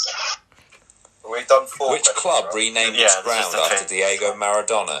 We've done 4. Which club renamed its ground after Diego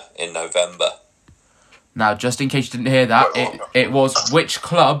Maradona in November? Now, just in case you didn't hear that, it was which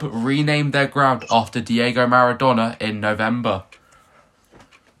club renamed their ground after Diego Maradona in November?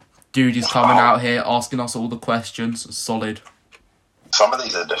 Dude is coming out here asking us all the questions. Solid. Some of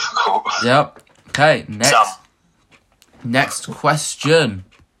these are difficult. Yep. Okay, next question.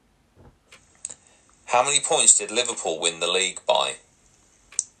 How many points did Liverpool win the league by?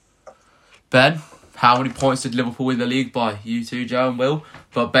 Ben, how many points did Liverpool win the league by? You two, Joe and Will.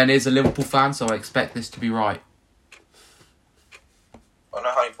 But Ben is a Liverpool fan, so I expect this to be right. I don't know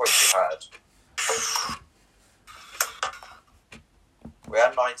how many points we had. We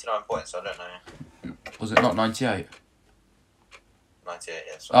had 99 points, I don't know. Was it not 98? 98,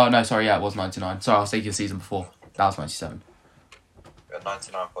 yes. Oh, no, sorry, yeah, it was 99. Sorry, I was thinking the season before. That was 97. We had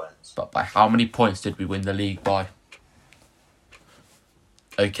 99 points. But by how many points did we win the league by?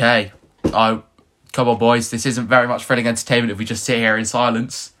 Okay. Come on, boys. This isn't very much thrilling entertainment if we just sit here in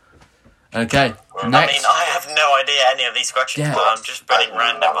silence. Okay. Next. I mean, I have no idea any of these questions, Yeah. but I'm just putting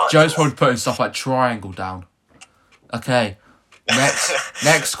random answers. Joe's probably putting stuff like triangle down. Okay.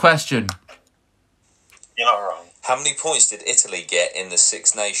 Next question. You're not wrong. How many points did Italy get in the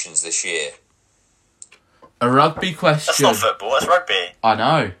Six Nations this year? A rugby question. That's not football, that's rugby. I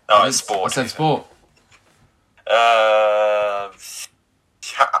know. No, it's sport. I said sport. How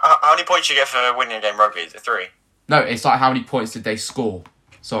many points do you get for winning a game rugby? Is it 3? No, it's like how many points did they score?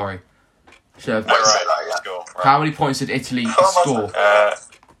 Sorry. Should have- Wait, say that again. Score. Right. How many points did Italy score?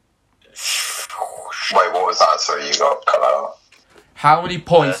 Wait, what was that? Sorry, you got cut out. How many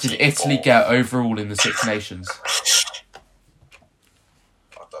points did 34. Italy get overall in the Six Nations?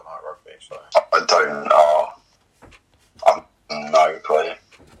 I don't like rugby, so. I don't know. No clue.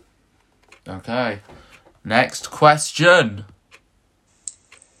 Okay. Next question.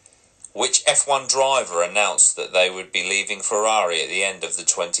 Which F1 driver announced that they would be leaving Ferrari at the end of the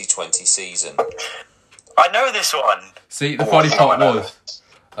 2020 season? I know this one. See, the funny part was,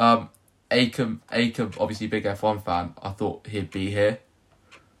 Acom, obviously big F1 fan, I thought he'd be here.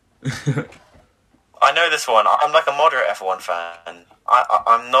 I know this one. I'm like a moderate F1 fan.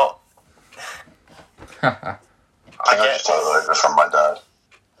 I'm not. I think I just told over from my dad.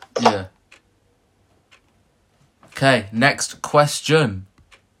 Yeah. Okay, next question.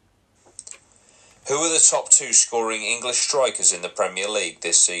 Who are the top 2 scoring English strikers in the Premier League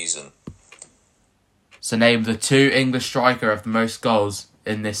this season? Who are the top 2 scoring English strikers in the Premier League this season? Who are the top 2 scoring English strikers in the Premier League this season? Who are the top 2 scoring English strikers in the Premier League this season? So name the 2 English striker of the most goals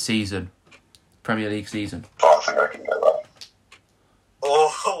in this season. Premier League season. Oh, I think I can get that.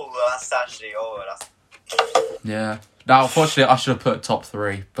 Oh, that's actually... Yeah. Now, unfortunately, I should have put top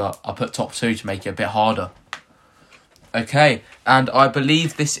 3, but I put top 2 to make it a bit harder. Okay, and I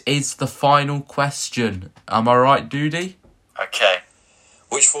believe this is the final question. Am I right, Dudey? Okay.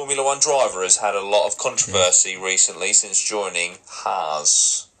 Which Formula 1 driver has had a lot of controversy recently since joining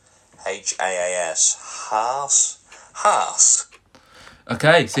Haas? Haas. Haas? Haas.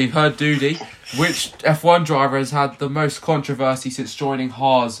 Okay, so you've heard Dudey. Which F1 driver has had the most controversy since joining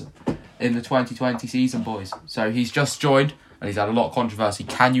Haas in the 2020 season, boys? So he's just joined and he's had a lot of controversy.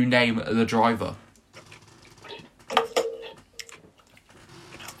 Can you name the driver?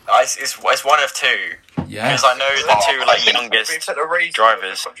 It's one of 2. Yeah. Because I know the 2 youngest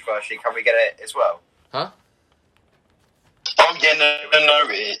drivers. Controversy. Can we get it as well? Huh? Oh, yeah, no.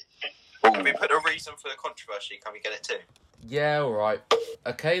 Can we put a reason for the controversy? Can we get it too? Yeah, alright.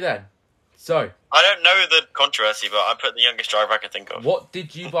 Okay then. So, I don't know the controversy, but I put the youngest driver I could think of. what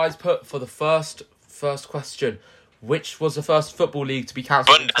did you guys put for the first question? Which was the first football league to be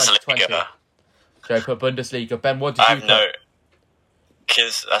cancelled in 2020? Bundesliga. So I put Bundesliga. Ben, what did I you have put?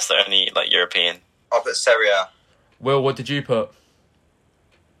 because that's the only European. I'll put Serie A. Will, what did you put?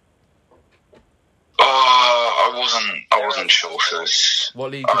 I wasn't sure for this.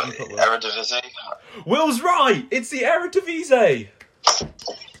 What league did you put, Will? Eredivisie? Will's right! It's the Eredivisie!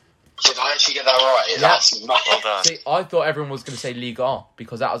 Did I actually get that right? Yeah. That's mad. Well done. See, I thought everyone was going to say Ligue 1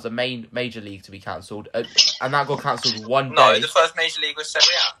 because that was the major league to be cancelled. And that got cancelled one day. No, the first major league was Serie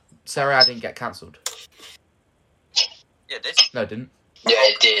A. Serie A didn't get cancelled. Yeah, it did. No, it didn't. Yeah,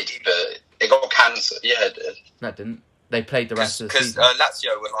 it did, but it got cancelled. Yeah, it did. No, it didn't. They played the rest of the Because season.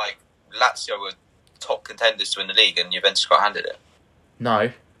 Lazio were top contenders to win the league, and Juventus got handed it.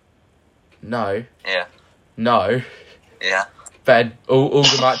 No. Yeah. No. Yeah. Ben, all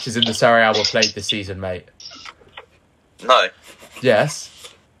the matches in the Serie A were played this season, mate. No.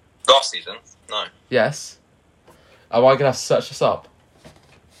 Yes. Last season. No. Yes. Am I going to have to search this up?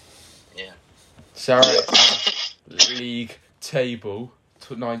 Yeah. Serie A League table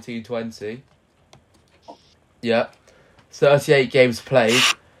 1920. Yeah. 38 games played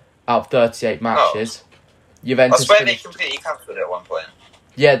out of 38 matches. I Juventus swear they finished... completely cancelled it at one point.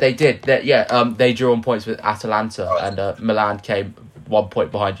 Yeah, they did. They drew on points with Atalanta and Milan came 1 point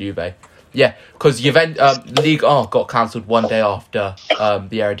behind Juve. Yeah, because Ligue 1 got cancelled one day after the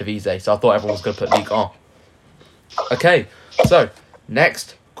Eredivisie, so I thought everyone was going to put Ligue 1. Okay, so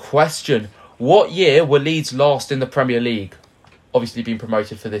next question. What year were Leeds last in the Premier League? Obviously being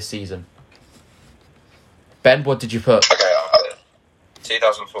promoted for this season. Ben, what did you put? Okay, I'll put it.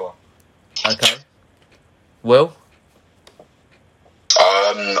 2004. Okay. Will?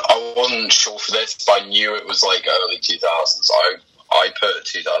 I wasn't sure for this, but I knew it was early 2000s. I put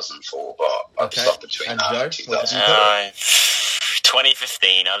 2004, but I'm stuck between And that Joe, and what did you 2000.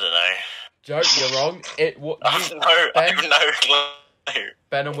 2015, I don't know. Joe, you're wrong. I have no clue.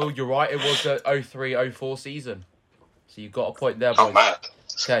 Ben and Will, you're right. It was the 03-04 season. So you got a point there, boys. Oh, man.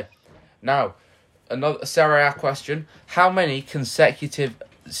 Okay. Now, another Serie A question. How many consecutive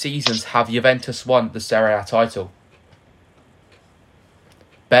seasons have Juventus won the Serie A title?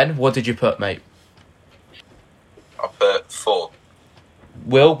 Ben, what did you put, mate? I put 4.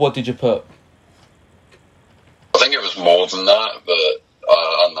 Will, what did you put? I think it was more than that, but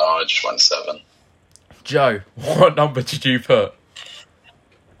I don't know, I just went 7. Joe, what number did you put?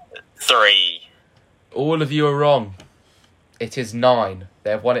 3. All of you are wrong. It is 9.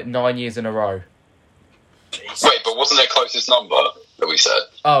 They've won it 9 years in a row. Jesus. Wait, but wasn't their closest number that we said?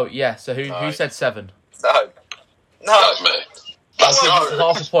 Oh, yeah. So who said 7? No. That was me. I'll give you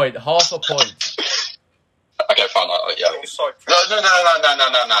half a point. Half a point. Okay, fine. Yeah. You're so No.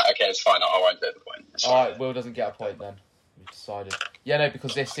 Okay, it's fine. I won't do the point. Alright, Will doesn't get a point then. We decided. Yeah, no,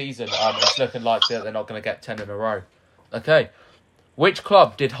 because this season it's looking like they're not going to get 10 in a row. Okay. Which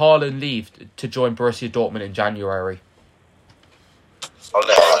club did Haaland leave to join Borussia Dortmund in January? I'll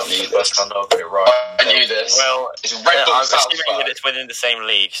let I knew this. I know I've got it right. I knew this. Well, It's Red Bull I'm assuming Salzburg. that it's within the same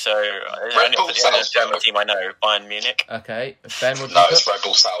league, so Red only Bull for the only Salzburg. German team I know, Bayern Munich. Okay. Ben, what did No, you it's put? Red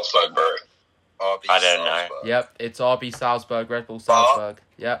Bull Salzburg, bro. RB I don't know. Salzburg. Yep, it's RB Salzburg, Red Bull Salzburg.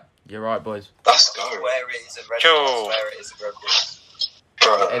 Yep, you're right, boys. Let's go. Where it is in Red Bull. Cool. Where it is in Red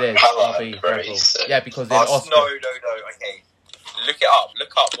Bro, Bull. It is Haaland, RB bro, Red Bull. he's sick. Yeah, because in No. Austria. Okay. Look it up.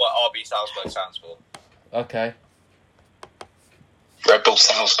 Look up what RB Salzburg stands for. Okay. Red Bull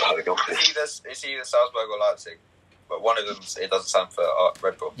Salzburg. It's either Salzburg or Leipzig. but one of them it doesn't stand for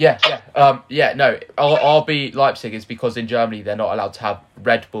Red Bull. Yeah. No, RB Leipzig is because in Germany they're not allowed to have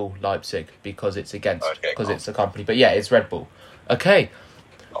Red Bull Leipzig because it's it's a company. But yeah, it's Red Bull. Okay.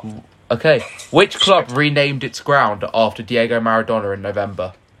 Which club renamed its ground after Diego Maradona in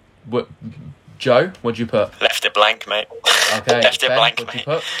November? Joe, what'd you put? Left it blank, mate. Okay. Left it Ben, blank, what'd you mate.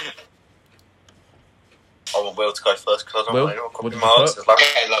 put? I want Will to go first because I Will, don't know what what did my you put? answers like.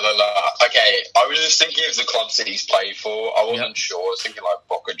 Okay, Okay, I was just thinking of the clubs that he's played for. I wasn't sure. I was thinking like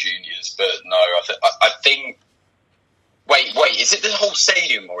Boca Juniors, but no. I think. Wait. Is it the whole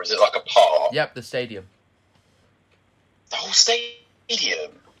stadium or is it like a part? Yep, the stadium. The whole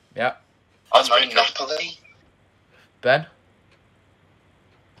stadium. Yep. I know Napoli. Ben?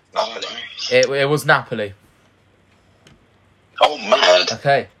 I don't know. It was Napoli. Oh man.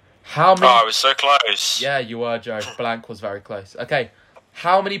 Okay. How many? Oh, I was so close. Yeah, you were, Joe. Blank was very close. Okay.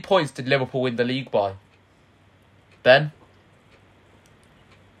 How many points did Liverpool win the league by? Ben?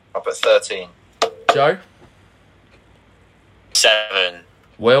 I put 13. Joe? 7.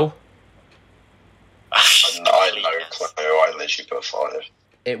 Will? I had no clue. I literally put 5.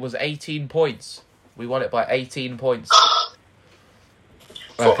 It was 18 points. We won it by 18 points.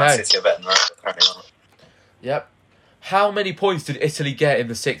 Thought Man Okay. City are better than that, apparently not. Yep. How many points did Italy get in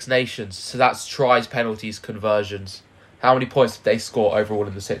the Six Nations? So that's tries, penalties, conversions. How many points did they score overall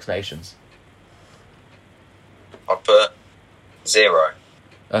in the Six Nations? I put 0.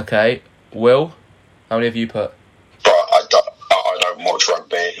 Okay. Will? How many have you put? But I don't watch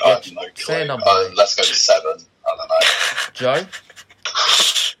rugby. I have no clue. say a number. Let's go to 7. I don't know. Joe?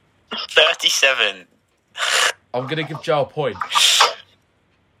 37. I'm going to give Joe a point.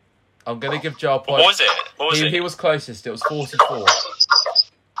 What was it? He was closest. It was 44.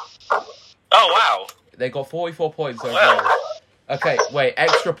 Oh, wow. They got 44 points overall. Wow. Okay, wait.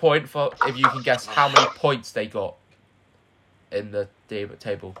 Extra point for if you can guess how many points they got in the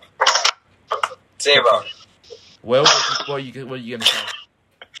table. 0. Will, what are you going to say?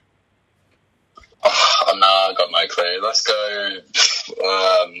 No, I got no clue. Let's go.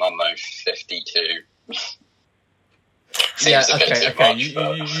 I don't know, 52. Yeah, Seems a bit too okay. much,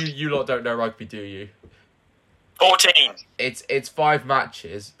 but- You lot don't know rugby, do you? 14. It's 5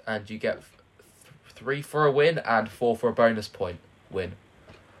 matches, and you get 3 for a win and 4 for a bonus point win.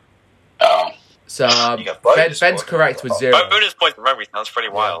 Oh. So You get bonus Ben's points. correct with 0. Bonus points for rugby sounds pretty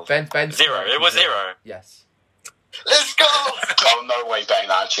wild. Ben's 0. correct It with was 0. Yes. Let's go! Oh, no way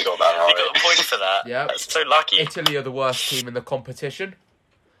Ben actually got that You right. got a point for that. Yeah. That's so lucky. Italy are the worst team in the competition.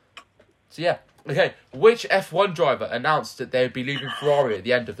 So yeah. Okay, which F1 driver announced that they would be leaving Ferrari at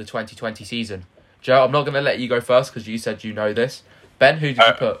the end of the 2020 season? Joe, I'm not going to let you go first because you said you know this. Ben, who did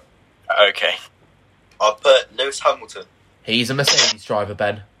you put? Okay. I put Lewis Hamilton. He's a Mercedes driver,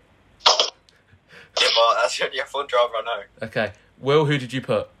 Ben. Yeah, but that's the only F1 driver I know. Okay. Will, who did you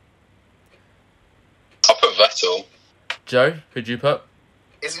put? I put Vettel. Joe, who did you put?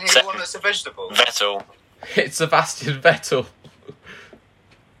 Isn't he the one that's a vegetable? Vettel. It's Sebastian Vettel.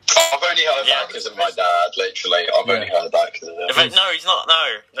 I've only heard that because of my dad, literally. I've only heard that because of him. No, he's not. No,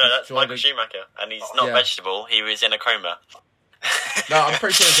 that's Jordan- Michael Schumacher. And he's not Yeah. vegetable. He was in a coma. No, I'm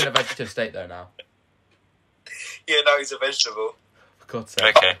pretty sure he's in a vegetative state though now. Yeah, no, he's a vegetable. For God's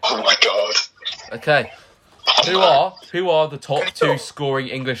sake. Okay. Oh my god. Okay. Who are the top 2 scoring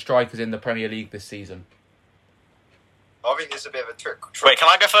English strikers in the Premier League this season? I think this is a bit of a trick. Wait, can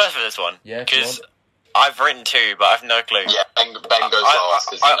I go first for this one? Yeah, if you Because I've written 2, but I've no clue. Yeah, Ben goes last.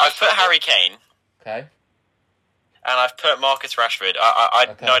 'cause he I've knows put football. Harry Kane, Okay. and I've put Marcus Rashford. I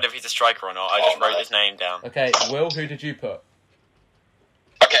Okay. don't know if he's a striker or not. I just wrote his name down. Okay, Will, who did you put?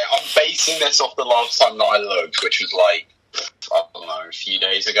 Okay, I'm basing this off the last time that I looked, which was like, I don't know, a few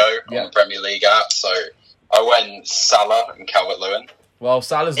days ago on the Premier League app. So I went Salah and Calvert-Lewin. Well,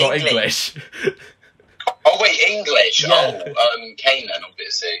 Salah's not English. English. Oh wait, English. Yeah. Kane then,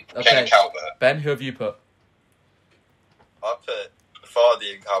 obviously. Okay. Kane and Calvert. Ben, who have you put? I put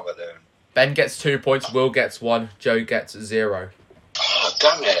Vardy and Calvert-Lewin. Ben gets 2 points, Will gets 1, Joe gets 0. Oh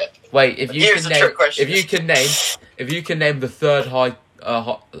damn it! Wait, if you Here's can a name, trick question. if you can name the third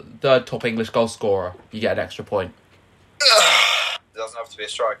third top English goal scorer, you get an extra point. It doesn't have to be a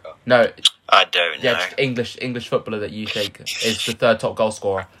striker. No, I don't know. yeah, just English footballer that you think is the third top goal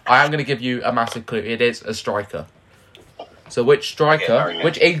scorer. I am going to give you a massive clue. It is a striker. So which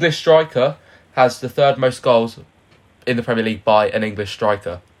English striker has the third most goals in the Premier League by an English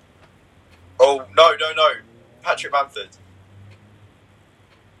striker? Oh, no. Patrick Bamford.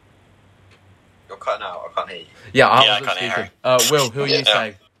 You're cutting out. I can't hear you. Yeah, I Yeah, I wasn't can't hear speaking. Will, who are you Yeah.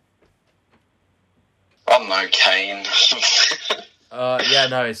 saying? I don't know, Kane. Yeah,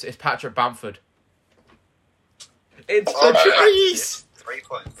 no, it's Patrick Bamford. It's Patrice. 3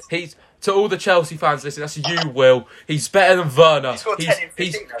 points. He's to all the Chelsea fans listening. That's you, Will. He's better than Werner. He's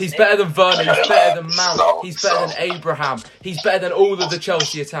better than Werner. He's better than Mount. He's better than Abraham. He's better than all of the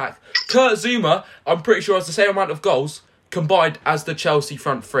Chelsea attack. Kurt Zouma, I'm pretty sure, has the same amount of goals combined as the Chelsea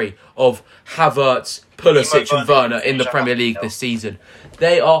front three of Havertz, Pulisic, and Werner in the Premier League this season.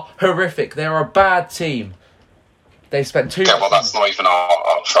 They are horrific. They are a bad team. They spent too. Yeah, well, that's not even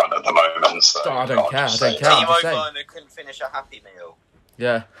our front at the moment. So I don't care. Timo Werner couldn't finish a Happy Meal.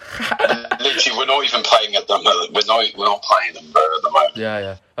 Yeah. Literally, we're not even playing at them. We're not playing them at the moment.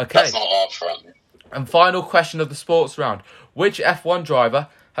 Yeah. Okay. That's not our front. And final question of the sports round: which F1 driver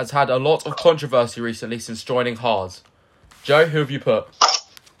has had a lot of controversy recently since joining Haas? Joe, who have you put?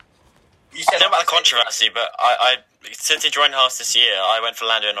 You said about the controversy, but I since he joined Haas this year, I went for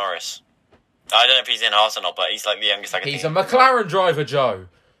Lando Norris. I don't know if he's in Haas or not, but he's like the youngest I can He's think. a McLaren driver, Joe.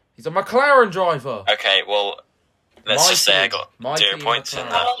 He's a McLaren driver. Okay, well, let's just say I got 0 points in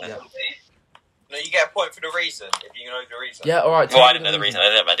that. Yeah. No, you get a point for the reason, if you know the reason. Yeah, all right. Well, I didn't know the reason. I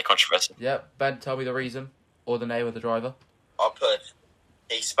didn't know about the controversy. Yeah, Ben, tell me the reason or the name of the driver. I'll put,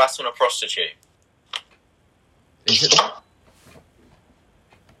 he spat on a prostitute. Is it that?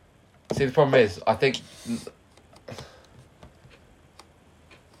 See, the problem is, I think...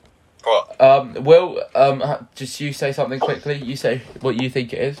 What? Will, just you say something quickly. You say what you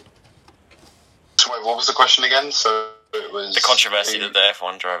think it is. So wait, what was the question again? So it was... The controversy that the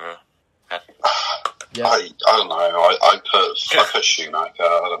F1 driver had. Yeah. I don't know. I put Schumacher.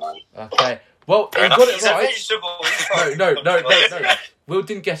 I don't know. Okay. Well, he got it He's a right. vegetable. No. Will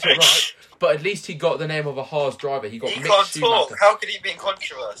didn't get it right, but at least he got the name of a Haas driver. He got He Mick can't Schumacher. talk. How could he be in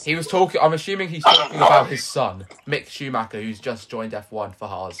controversy? He was talking. I'm assuming he's talking about his son, Mick Schumacher, who's just joined F1 for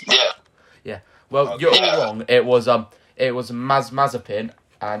Haas. Yeah. Well, you're all wrong. It was Mazepin,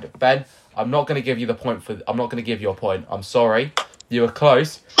 and Ben, I'm not going to give you the point for. I'm not going to give you a point. I'm sorry. You were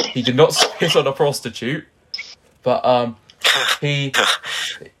close. He did not spit on a prostitute, but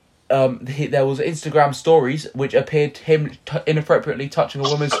there was Instagram stories which appeared him inappropriately touching a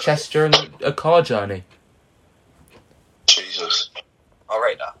woman's chest during a car journey. Jesus. I'll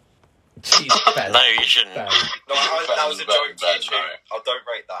rate that. Jeez, Ben. No, you shouldn't. Ben. No, that was a joke to you. Ben, I don't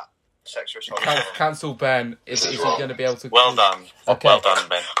rate that. Sexual assault. Cancel Ben. Is he going to be able to... Well done. Okay. Well done,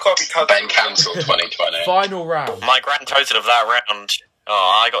 Ben. Can't be cancelled. Ben cancelled 2020. Final round. My grand total of that round,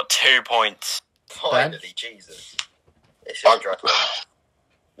 I got 2 points. Finally, Jesus. It's just dreadful.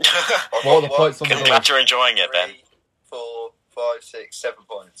 What are the points on the I'm board? glad you're enjoying it, Ben. 3, 4, 5, 6, 7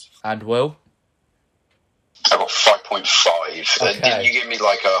 points. And Will? I got 5.5. Okay. Didn't you give me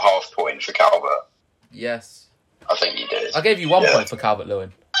like a half point for Calvert? Yes. I think you did. I gave you 1 point for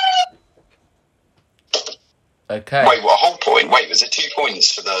Calvert-Lewin. Okay. Wait, what? A whole point? Wait, was it 2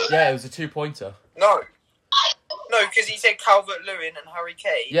 points for the... Yeah, it was a 2-pointer. No, because he said Calvert-Lewin and Harry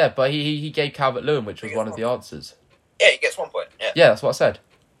Kane. Yeah, but he gave Calvert-Lewin, which was one of the answers. Yeah, he gets 1 point. Yeah, that's what I said.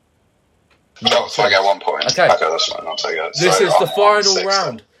 Oh, so I get 1 point. Okay. That's fine. I'll take it. This So is the I'm final 6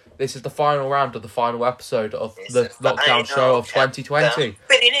 round. then. This is the final round of the final episode of This the is the lockdown final show of 2020.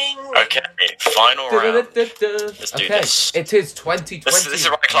 Okay, final round. Let's do Okay, this. it is 2020. This is the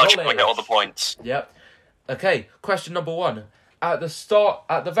right clutch. We're knowledge. going to get all the points. Yep. Okay, question number 1. At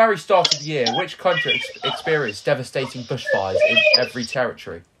the very start of the year, which country experienced devastating bushfires in every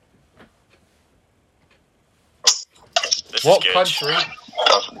territory? This What is good. country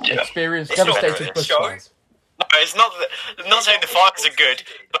Yeah. experienced It's not devastating good. Show. bushfires? No, it's not. I'm not saying the fires are good,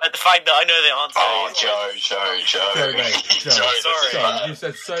 but the fact that I know the answer. Oh, is Joe, mate, Joe, Sorry. Joe, you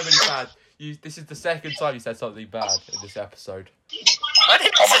said so many bad. This is the second time you said something bad in this episode. I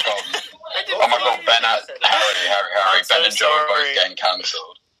didn't Oh my say- god. I didn't Oh my say- god, Ben, Harry, I'm so Ben and Joe are both sorry. getting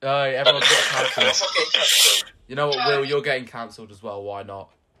cancelled. Oh, everyone's got I'm cancelled. not getting cancelled. You know what, Will? You're getting cancelled as well. Why not?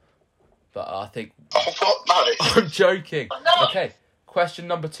 But I think Oh, what? No. I'm joking. Okay, question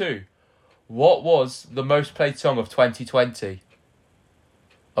number 2. What was the most played song of 2020?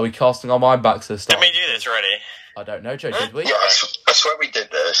 Are we casting our mind back to the start? Did we do this already? I don't know, Joe. Did we? Yeah, I swear we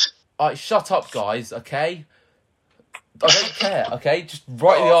did this. Alright, shut up, guys. Okay. I don't care. Okay, just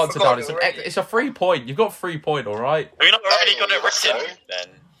write the I answer forgot down. already. It's a 3 point. You've got 3 point. All right. Have you not already got it so? written then?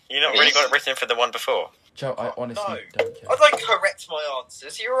 You not really got it written for the one before? Joe, I honestly No. don't care. I don't correct my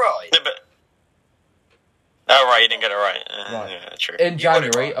answers. You're right. No, but. Oh, right, you didn't get it right. Right. Yeah, true. In You got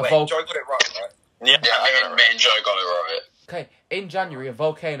it January, right. a Wait, volcano. Joe got it right? Yeah, Yeah, I got it me right. and Joe got it right. Okay, in January, a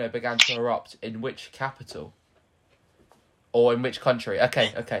volcano began to erupt in which capital? Or in which country?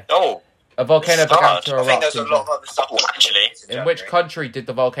 Okay. Oh, A volcano began Start. to I erupt. think there's a in lot of other stuff. Well, actually, In which country did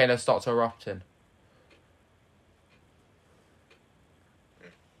the volcano start to erupt in?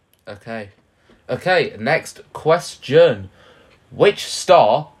 Okay. Okay, next question. Which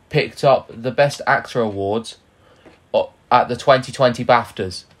star picked up the Best Actor awards at the 2020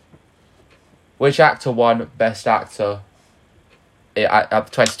 BAFTAs? Which actor won Best Actor at the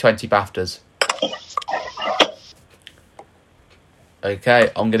 2020 BAFTAs? Okay,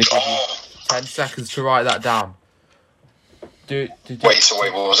 I'm going to give you 10 seconds to write that down. Wait,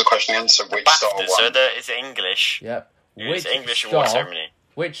 what was the question again? So which star won? So it's English. Yep. It's English award ceremony.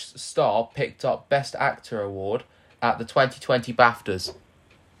 Which star picked up Best Actor award at the 2020 BAFTAs?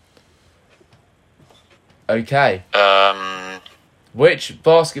 Okay. Which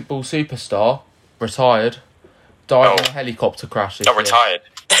basketball superstar retired died in a helicopter crash this year? Retired.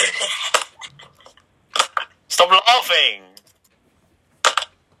 Stop laughing!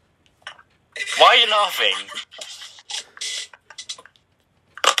 Why are you laughing?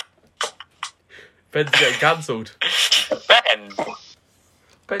 Ben's getting cancelled. Ben,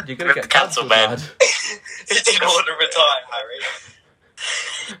 you're going to get cancelled, cancelled, Ben. lad. He didn't want to retire, Harry.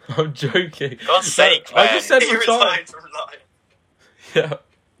 I'm joking. God's sake, I Ben. just said He retire. retired from life. Yeah.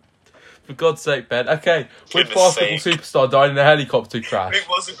 For God's sake, Ben. Okay. Which Goodness basketball sake. superstar died in a helicopter crash? Wait,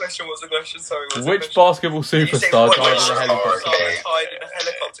 what's the question? Sorry, what's the Which question? basketball superstar Which died in a star helicopter crash? retired in a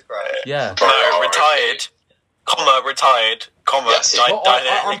helicopter crash? Yeah. No, retired, retired, Yes, died, Well, died in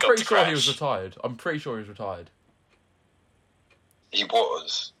a I'm helicopter pretty sure crash. he was retired. I'm pretty sure he was retired. He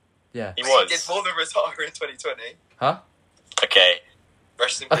was. Yeah. He He was. did more than retire in 2020. Huh? Okay.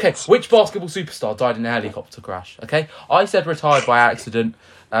 Rest in Okay, peace. which basketball superstar died in a helicopter crash? Okay, I said retired by accident,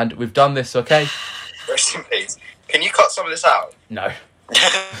 and we've done this, okay? Rest in peace. Can you cut some of this out? No.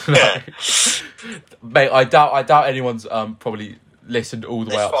 No. Mate, I doubt anyone's probably listened all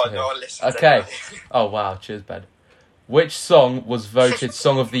the way up It's to fine, here. no one listens Okay. anyway. Oh, wow, cheers, Ben. Which song was voted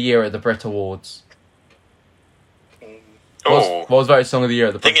Song of the Year at the Brit Awards? What was voted Song of the Year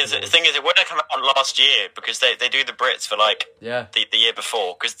at the Brit Awards? Thing is, it would have come out last year because they do the Brits for like Yeah. the year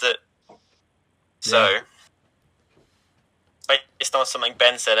before So it's not something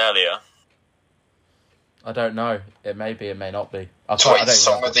Ben said earlier. I don't know. It may be, it may not be. I So wait, don't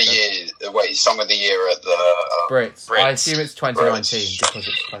song remember of the what it year. Wait, song of the year at the. said. Brits. I Brits. assume it's 2019 Brits. because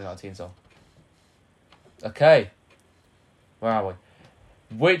it's 2019 song. Okay. Where are we?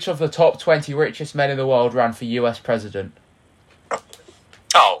 Which of the top 20 richest men in the world ran for US president?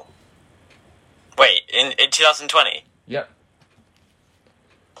 Oh, wait, in 2020. Yep.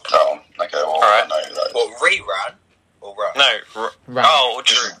 Oh, okay. Well, Alright. I know that. What, rerun? Or run? No, Ran. oh,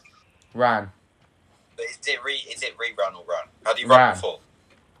 true. Ran. But is it rerun or run? How do you run Ran. before?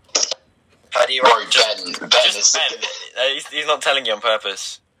 How do you Bro, run? Ben, Just Ben. He's not telling you on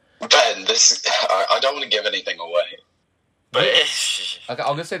purpose. Ben, this. I don't want to give anything away. But Okay, I'm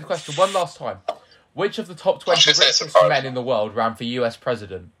going to say the question one last time. Which of the top 20 I was gonna say it's richest a men in the world ran for US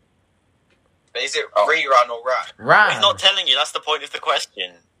president? But is it Oh. rerun or run? Ran. he's not telling you. That's the point of the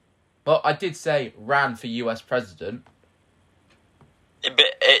question. Well, I did say ran for US president. But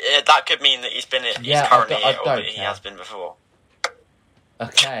that could mean that he's Yeah, currently I it, or don't that he care. has been before.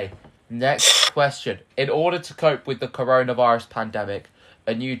 Okay, next question. In order to cope with the coronavirus pandemic,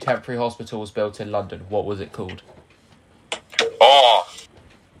 a new temporary hospital was built in London. What was it called? Oh,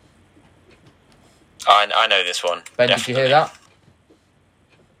 I know this one. Ben, did you hear that?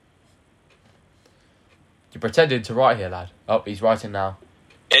 You pretended to write here, lad. Oh, he's writing now.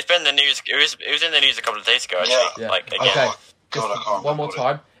 It's been the news. It was in the news a couple of days ago. Actually, Yeah. like again. Okay, God, I just can't one more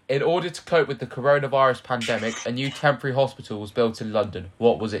remember time. In order to cope with the coronavirus pandemic, a new temporary hospital was built in London.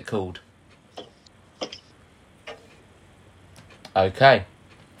 What was it called? Okay.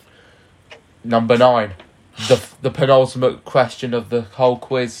 Number 9. The penultimate question of the whole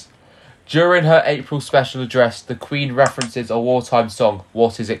quiz. During her April special address, the Queen references a wartime song.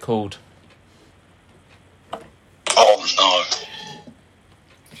 What is it called? Oh no.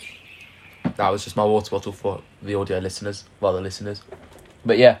 That was just my water bottle for the audio listeners. Well, the listeners.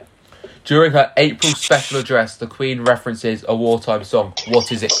 But yeah. During her April special address, the Queen references a wartime song.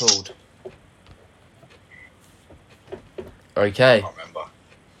 What is it called? Okay. I can't remember.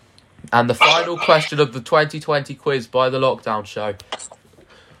 And the final question of the 2020 quiz by the Lockdown Show.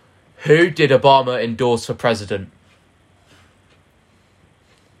 Who did Obama endorse for president?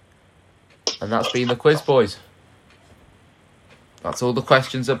 And that's been the quiz, boys. That's all the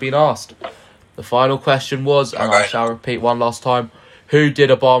questions that have been asked. The final question was, and I Okay. shall repeat one last time, who did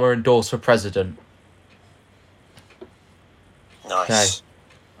Obama endorse for president? Nice. Okay.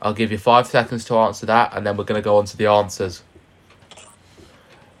 I'll give you 5 seconds to answer that, and then we're going to go on to the answers.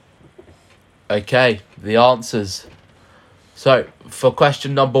 Okay, the answers. So, for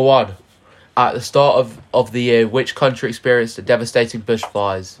question number 1, at the start of the year, which country experienced devastating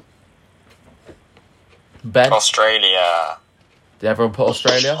bushfires? Ben? Australia. Did everyone put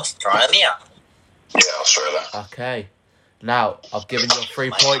Australia? Australia. Yeah, Australia. Okay. Now, I've given you a 3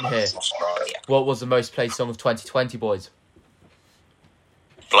 point here. Australia. What was the most played song of 2020, boys?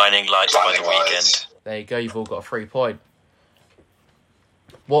 Blinding Lights by Blinding The Weeknd. Lights. There you go, you've all got a 3 point.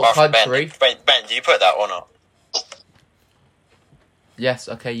 What Apart from country... Ben, did you put that or not? Yes,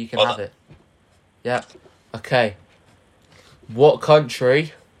 okay, you can Well have done. it. Yeah, okay. What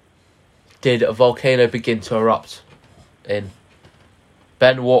country did a volcano begin to erupt in?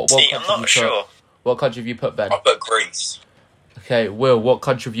 Ben, what See, country I'm have you not put? sure. What country have you put, Ben? I put Greece. Okay, Will, what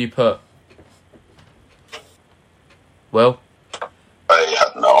country have you put? Will? I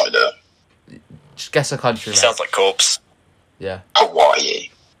have no idea. Just guess a country, mate. Sounds like corpse. Yeah. Hawaii.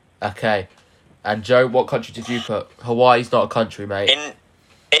 Okay. And Joe, what country did you put? Hawaii's not a country, mate. In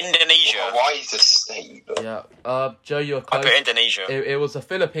Indonesia. Hawaii's a state. But Yeah. Joe, you're I close. put Indonesia. It was the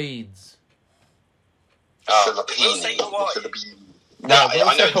Philippines. Philippines. We'll say Hawaii. Philippines. No, No, we'll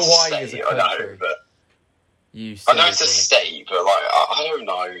I know say it's a Hawaii state. is a I know, country. but You I know it's a silly state, but like I don't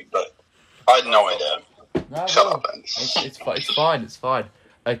know. But I had no idea. boy. No, Shut no. up, Ben. It's fine. It's fine.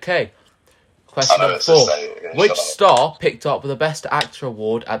 Okay. I Question know number it's a 4. state. Yeah, Which shut up. star picked up the Best Actor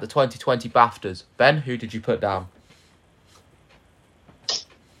award at the 2020 BAFTAs? Ben, who did you put down?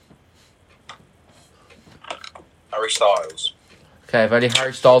 Harry Styles. Okay, if only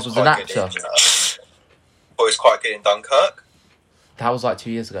Harry Styles was an Quite good actor. in, thought he was quite good in Dunkirk. That was like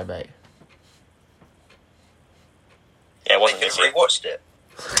 2 years ago, mate. Yeah, it I wasn't think this you year. rewatched it.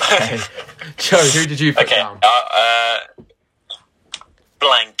 Okay. Joe, who did you put Okay. down?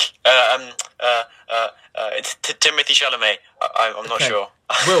 Blank. It's Timothy Chalamet. I'm not Okay. sure.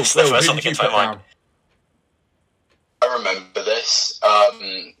 Will, It's the Will, first who one did that you came to put my mind. down? I remember this.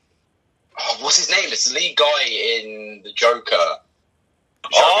 What's his name? It's the lead guy in the Joker.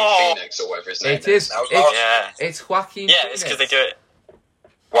 Joaquin Oh! Phoenix or whatever his name It is. That was last Yeah. It's Joaquin Yeah, Phoenix. it's because they do it.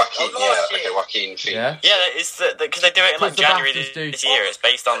 Joaquin, Oh, last year. Joaquin Phoenix. Yeah. Yeah, it's because they do it in like Because the January BAFTAs do- this year. It's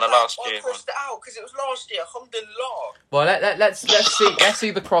based on the last I year one. crossed it out because it was last year. Alhamdulillah. Well, let's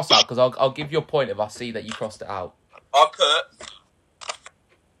see the cross out because I'll give you a point if I see that you crossed it out. I put.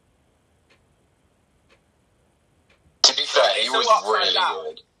 To be fair, he So was upside really down.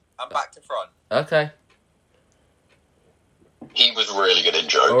 good. I'm back to front. Okay. He was really good in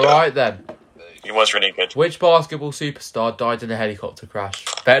Joker. All right then. He was really good. Which basketball superstar died in a helicopter crash?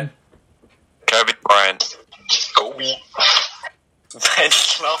 Ben. Kobe Bryant. Kobe.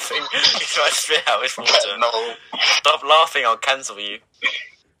 Ben's laughing. He's about to spit out his water. No. Stop laughing, I'll cancel you.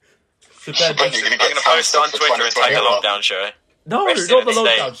 So Ben. When you're I'm gonna going to post it on Twitter and tag a lockdown show. No, Rest not of the it,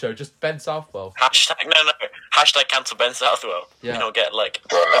 stay. lockdown show. Just Ben Southwell. Hashtag, no. Hashtag cancel Ben Southwell. Yeah. You'll get like...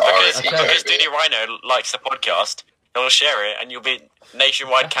 Bro, Because Okay. Dudey Rhino likes the podcast, he'll share it and you'll be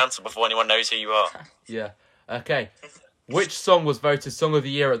nationwide cancelled before anyone knows who you are. Yeah. Okay. Which song was voted Song of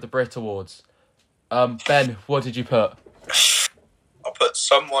the Year at the Brit Awards? Ben, what did you put? I put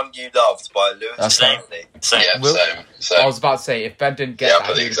Someone You Loved by Lewis Okay. Stanley. Same. Yeah, Will- same. I was about to say, if Ben didn't get Yeah, I that,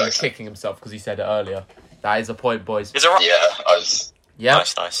 put the he would be exact same. kicking himself because he said it earlier. That is a point, boys. Is it right? Yeah, I was. Yeah.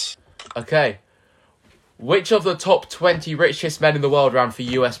 Nice. Okay. Which of the top 20 richest men in the world ran for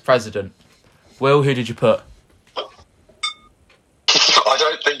US president? Will, who did you put? I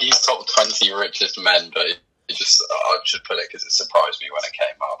don't think he's top 20 richest men, but it just I should put it because it surprised me when it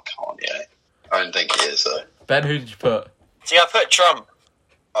came up. Kanye. I don't think he is though. Ben, who did you put? See, I put Trump.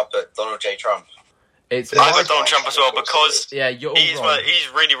 I put Donald J. Trump. It's I Nice. put Donald Trump as well because yeah, you're all he's wrong. he's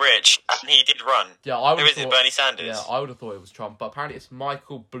really rich and he did run. Yeah, I would Who have is it? thought. Bernie Sanders. Yeah, I would have thought it was Trump, but apparently it's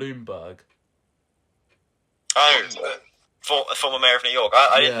Michael Bloomberg. Oh, former mayor of New York.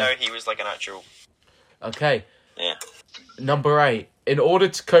 I didn't Yeah. know he was like an actual. Okay. Yeah. Number 8. In order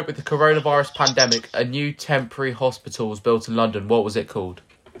to cope with the coronavirus pandemic, a new temporary hospital was built in London. What was it called?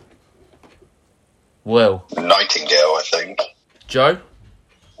 Will. Nightingale, I think. Joe?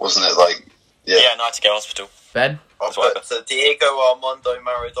 Wasn't it like? Yeah, Nightingale Hospital. Ben? I That's what I put the Diego Armando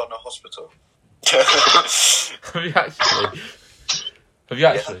Maradona Hospital. Have you actually? Have you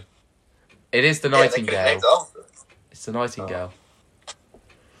actually? It is the Yeah, they Nightingale. named it after. It's the Nightingale.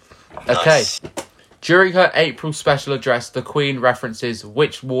 Nice. Okay. During her April special address, the Queen references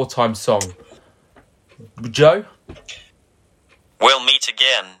which wartime song? Joe? We'll meet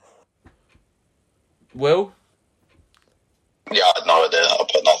again. Will? Yeah, I had no idea. I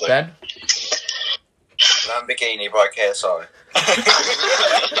put nothing. Ben? Lamborghini by KSI.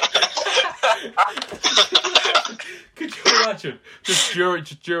 Could you imagine? Just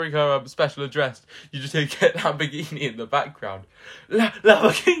during her special address, you just hear get Lamborghini in the background.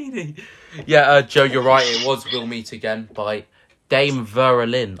 Lamborghini! Yeah, Joe, you're right. It was We'll Meet Again by Dame Vera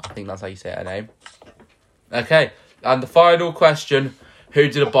Lynn. I think that's how you say her name. Okay, and the final question: who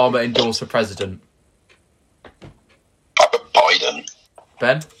did Obama endorse for president? I put Biden.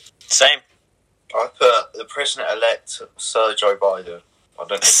 Ben? Same. I put the president-elect Sir Joe Biden. I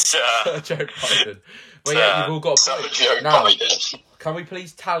don't know. Joe Biden. Well, yeah, you've all got So points. Joe Now, Biden. can we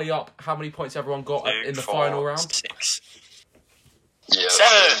please tally up how many points everyone got 2, in the 4, final round? 6. Yeah.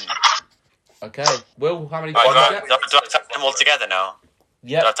 7. Okay, Will, how many Right, points do did I you do get? I have to add them all together now? Do I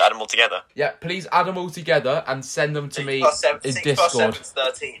Yeah, have to add them all together? yeah. Please add them all together and send them to me in 6 Discord. plus 7 is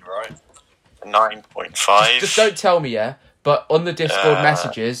 13, right? 9.5. Just don't tell me, yeah. But on the Discord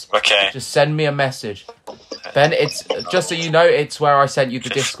messages, Okay. just send me a message. Ben, it's just so you know, it's where I sent you the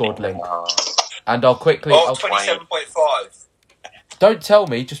Discord link, and I'll quickly. Oh, I'll, 27.5. don't tell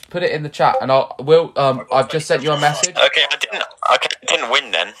me, just put it in the chat, and I've just sent you a message. Okay, I didn't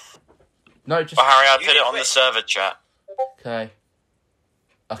win then. No, just But Harry, I You put it didn't on win. the server chat. okay.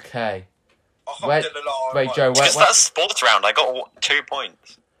 Okay. Wait, Wait, Joe, Because that's sports round. I got 2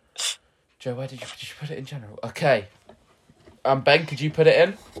 points. Joe, where did you put it in general? Okay. Ben, could you put it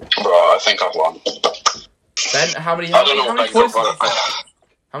in? Right, I think I've won. Ben, how many I don't know points? what Ben's got.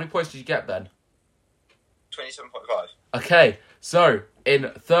 How many points did you get, Ben? 27.5. Okay, so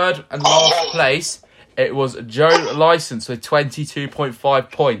in third and last place, it was Joe License with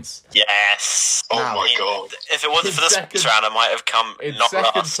 22.5 points. Yes. Oh Now, my god. If it wasn't for the second- sports round, I might have come In not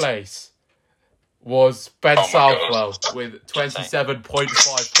second last. place was Ben Oh my Southwell with 27.5 points.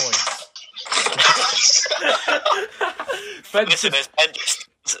 Ben Listen, Ben just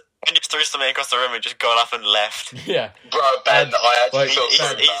threw something across the room and just got up and left. yeah. Bro, Ben, And- I actually Wait, feel He's,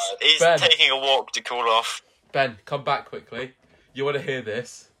 so he's, bad. he's Ben. taking a walk to cool off. Ben, come back quickly. You want to hear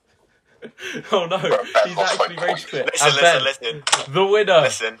this? Oh no, Ben he's lost actually my rage quit. Listen, And Ben, listen. the winner,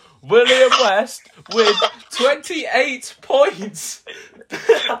 Listen. William West, with 28 points.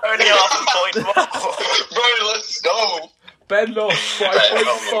 Only half a point more. Bro, let's go. Ben lost by Ben,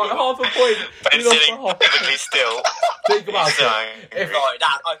 0.5, half a point. He Ben's lost sitting by half a perfectly point. still. Think about He's it. angry. If, Right,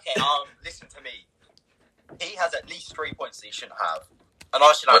 okay, listen to me. He has at least 3 points that he shouldn't have. And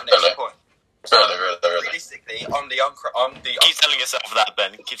I should have an extra point. Really. Realistically, I'm the Keep telling yourself that,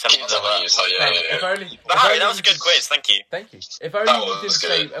 Ben. Keep telling Keep yourself telling you, that. so yeah. if only, But if Harry, only that was a you good did- quiz. Thank you. Thank you. If only That you didn't was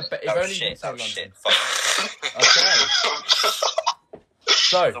say, good. if That only was you didn't shit. say That was London. shit. Fuck. Okay.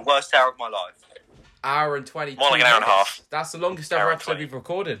 So, The worst hour of my life. hour and 22 More like an hour and a minutes. half. That's the longest ever Hour and episode 20. we've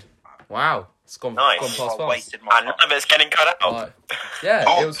recorded. Wow. It's gone, Nice. gone past I fast. wasted my And none time. of it's getting cut out. Right. Yeah,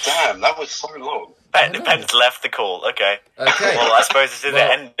 Oh, it was... damn, that was so long. Ben's left the call. Okay. Okay. Well, I suppose this is Well-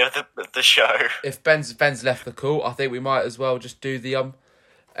 the end of the show. If Ben's left the call, I think we might as well just do the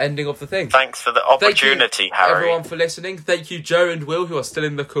ending of the thing. Thanks for the Thank opportunity, you, Harry. everyone, for listening. Thank you, Joe and Will, who are still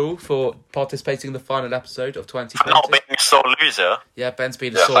in the call, for participating in the final episode of For not 2020. being a sore loser. Yeah, Ben's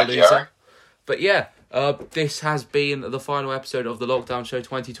been a Yeah, sore thank you, loser. Eric. But yeah, this has been the final episode of the Lockdown Show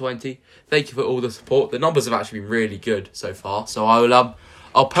 2020. Thank you for all the support. The numbers have actually been really good so far. So I'll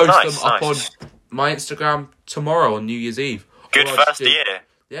post Nice, them up nice. on my Instagram tomorrow on New Year's Eve. Good All I just first do- year.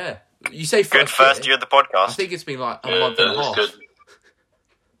 Yeah. You say Good first, first year of the I podcast. think it's been like a Yeah, month and a that's half. good.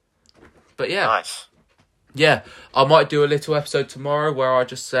 But yeah. Nice. Yeah, I might do a little episode tomorrow where I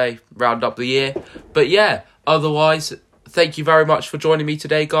just say round up the year. But yeah, otherwise, thank you very much for joining me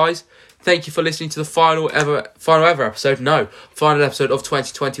today, guys. Thank you for listening to the final ever episode. No, final episode of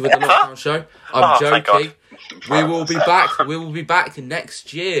 2020 with the Lockdown Show. I'm Oh, thank joking. We will be back. We will be back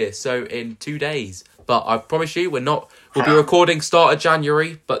next year, so in 2 days. But I promise you, we'll be recording start of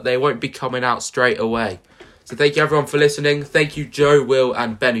January, but they won't be coming out straight away. So thank you everyone for listening. Thank you, Joe, Will,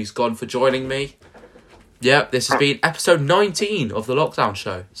 and Ben, who's gone, for joining me. Yeah, this has been episode 19 of the Lockdown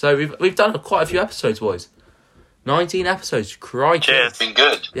Show. So we've done quite a few episodes, boys. 19 episodes, crikey. Cheers. It's been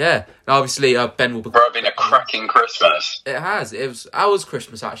good. Yeah, and obviously Ben will be... Bro, it's been a cracking Christmas. It has. It was ours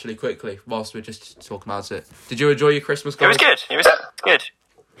Christmas, actually, quickly, whilst we're just talking about it. Did you enjoy your Christmas, It guys? was good. It was good.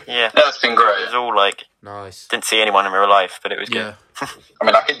 Yeah. Yeah, it's been It great. was all like, Nice. didn't see anyone in real life, but it was good. Yeah. I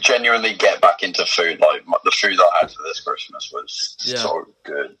mean, I could genuinely get back into food. Like, the food that I had for this Christmas was Yeah. so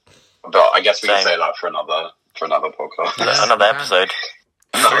good. But I guess we can Same. say that for another podcast. Yeah. Another you can. episode.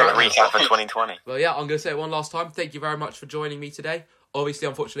 Another Recap for episode. 2020. Well, yeah, I'm going to say it one last time. Thank you very much for joining me today. Obviously,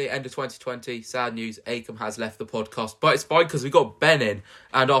 unfortunately, end of 2020, sad news, Acom has left the podcast. But it's fine because we got Ben in.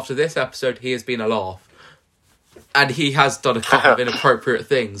 And after this episode, he has been a laugh. And he has done a couple of inappropriate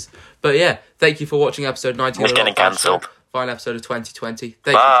things. But yeah, thank you for watching episode 19 He's of the getting Lockdown Show. cancelled. Final episode of 2020. Thank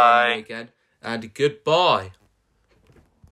you for Bye. joining me again. And goodbye.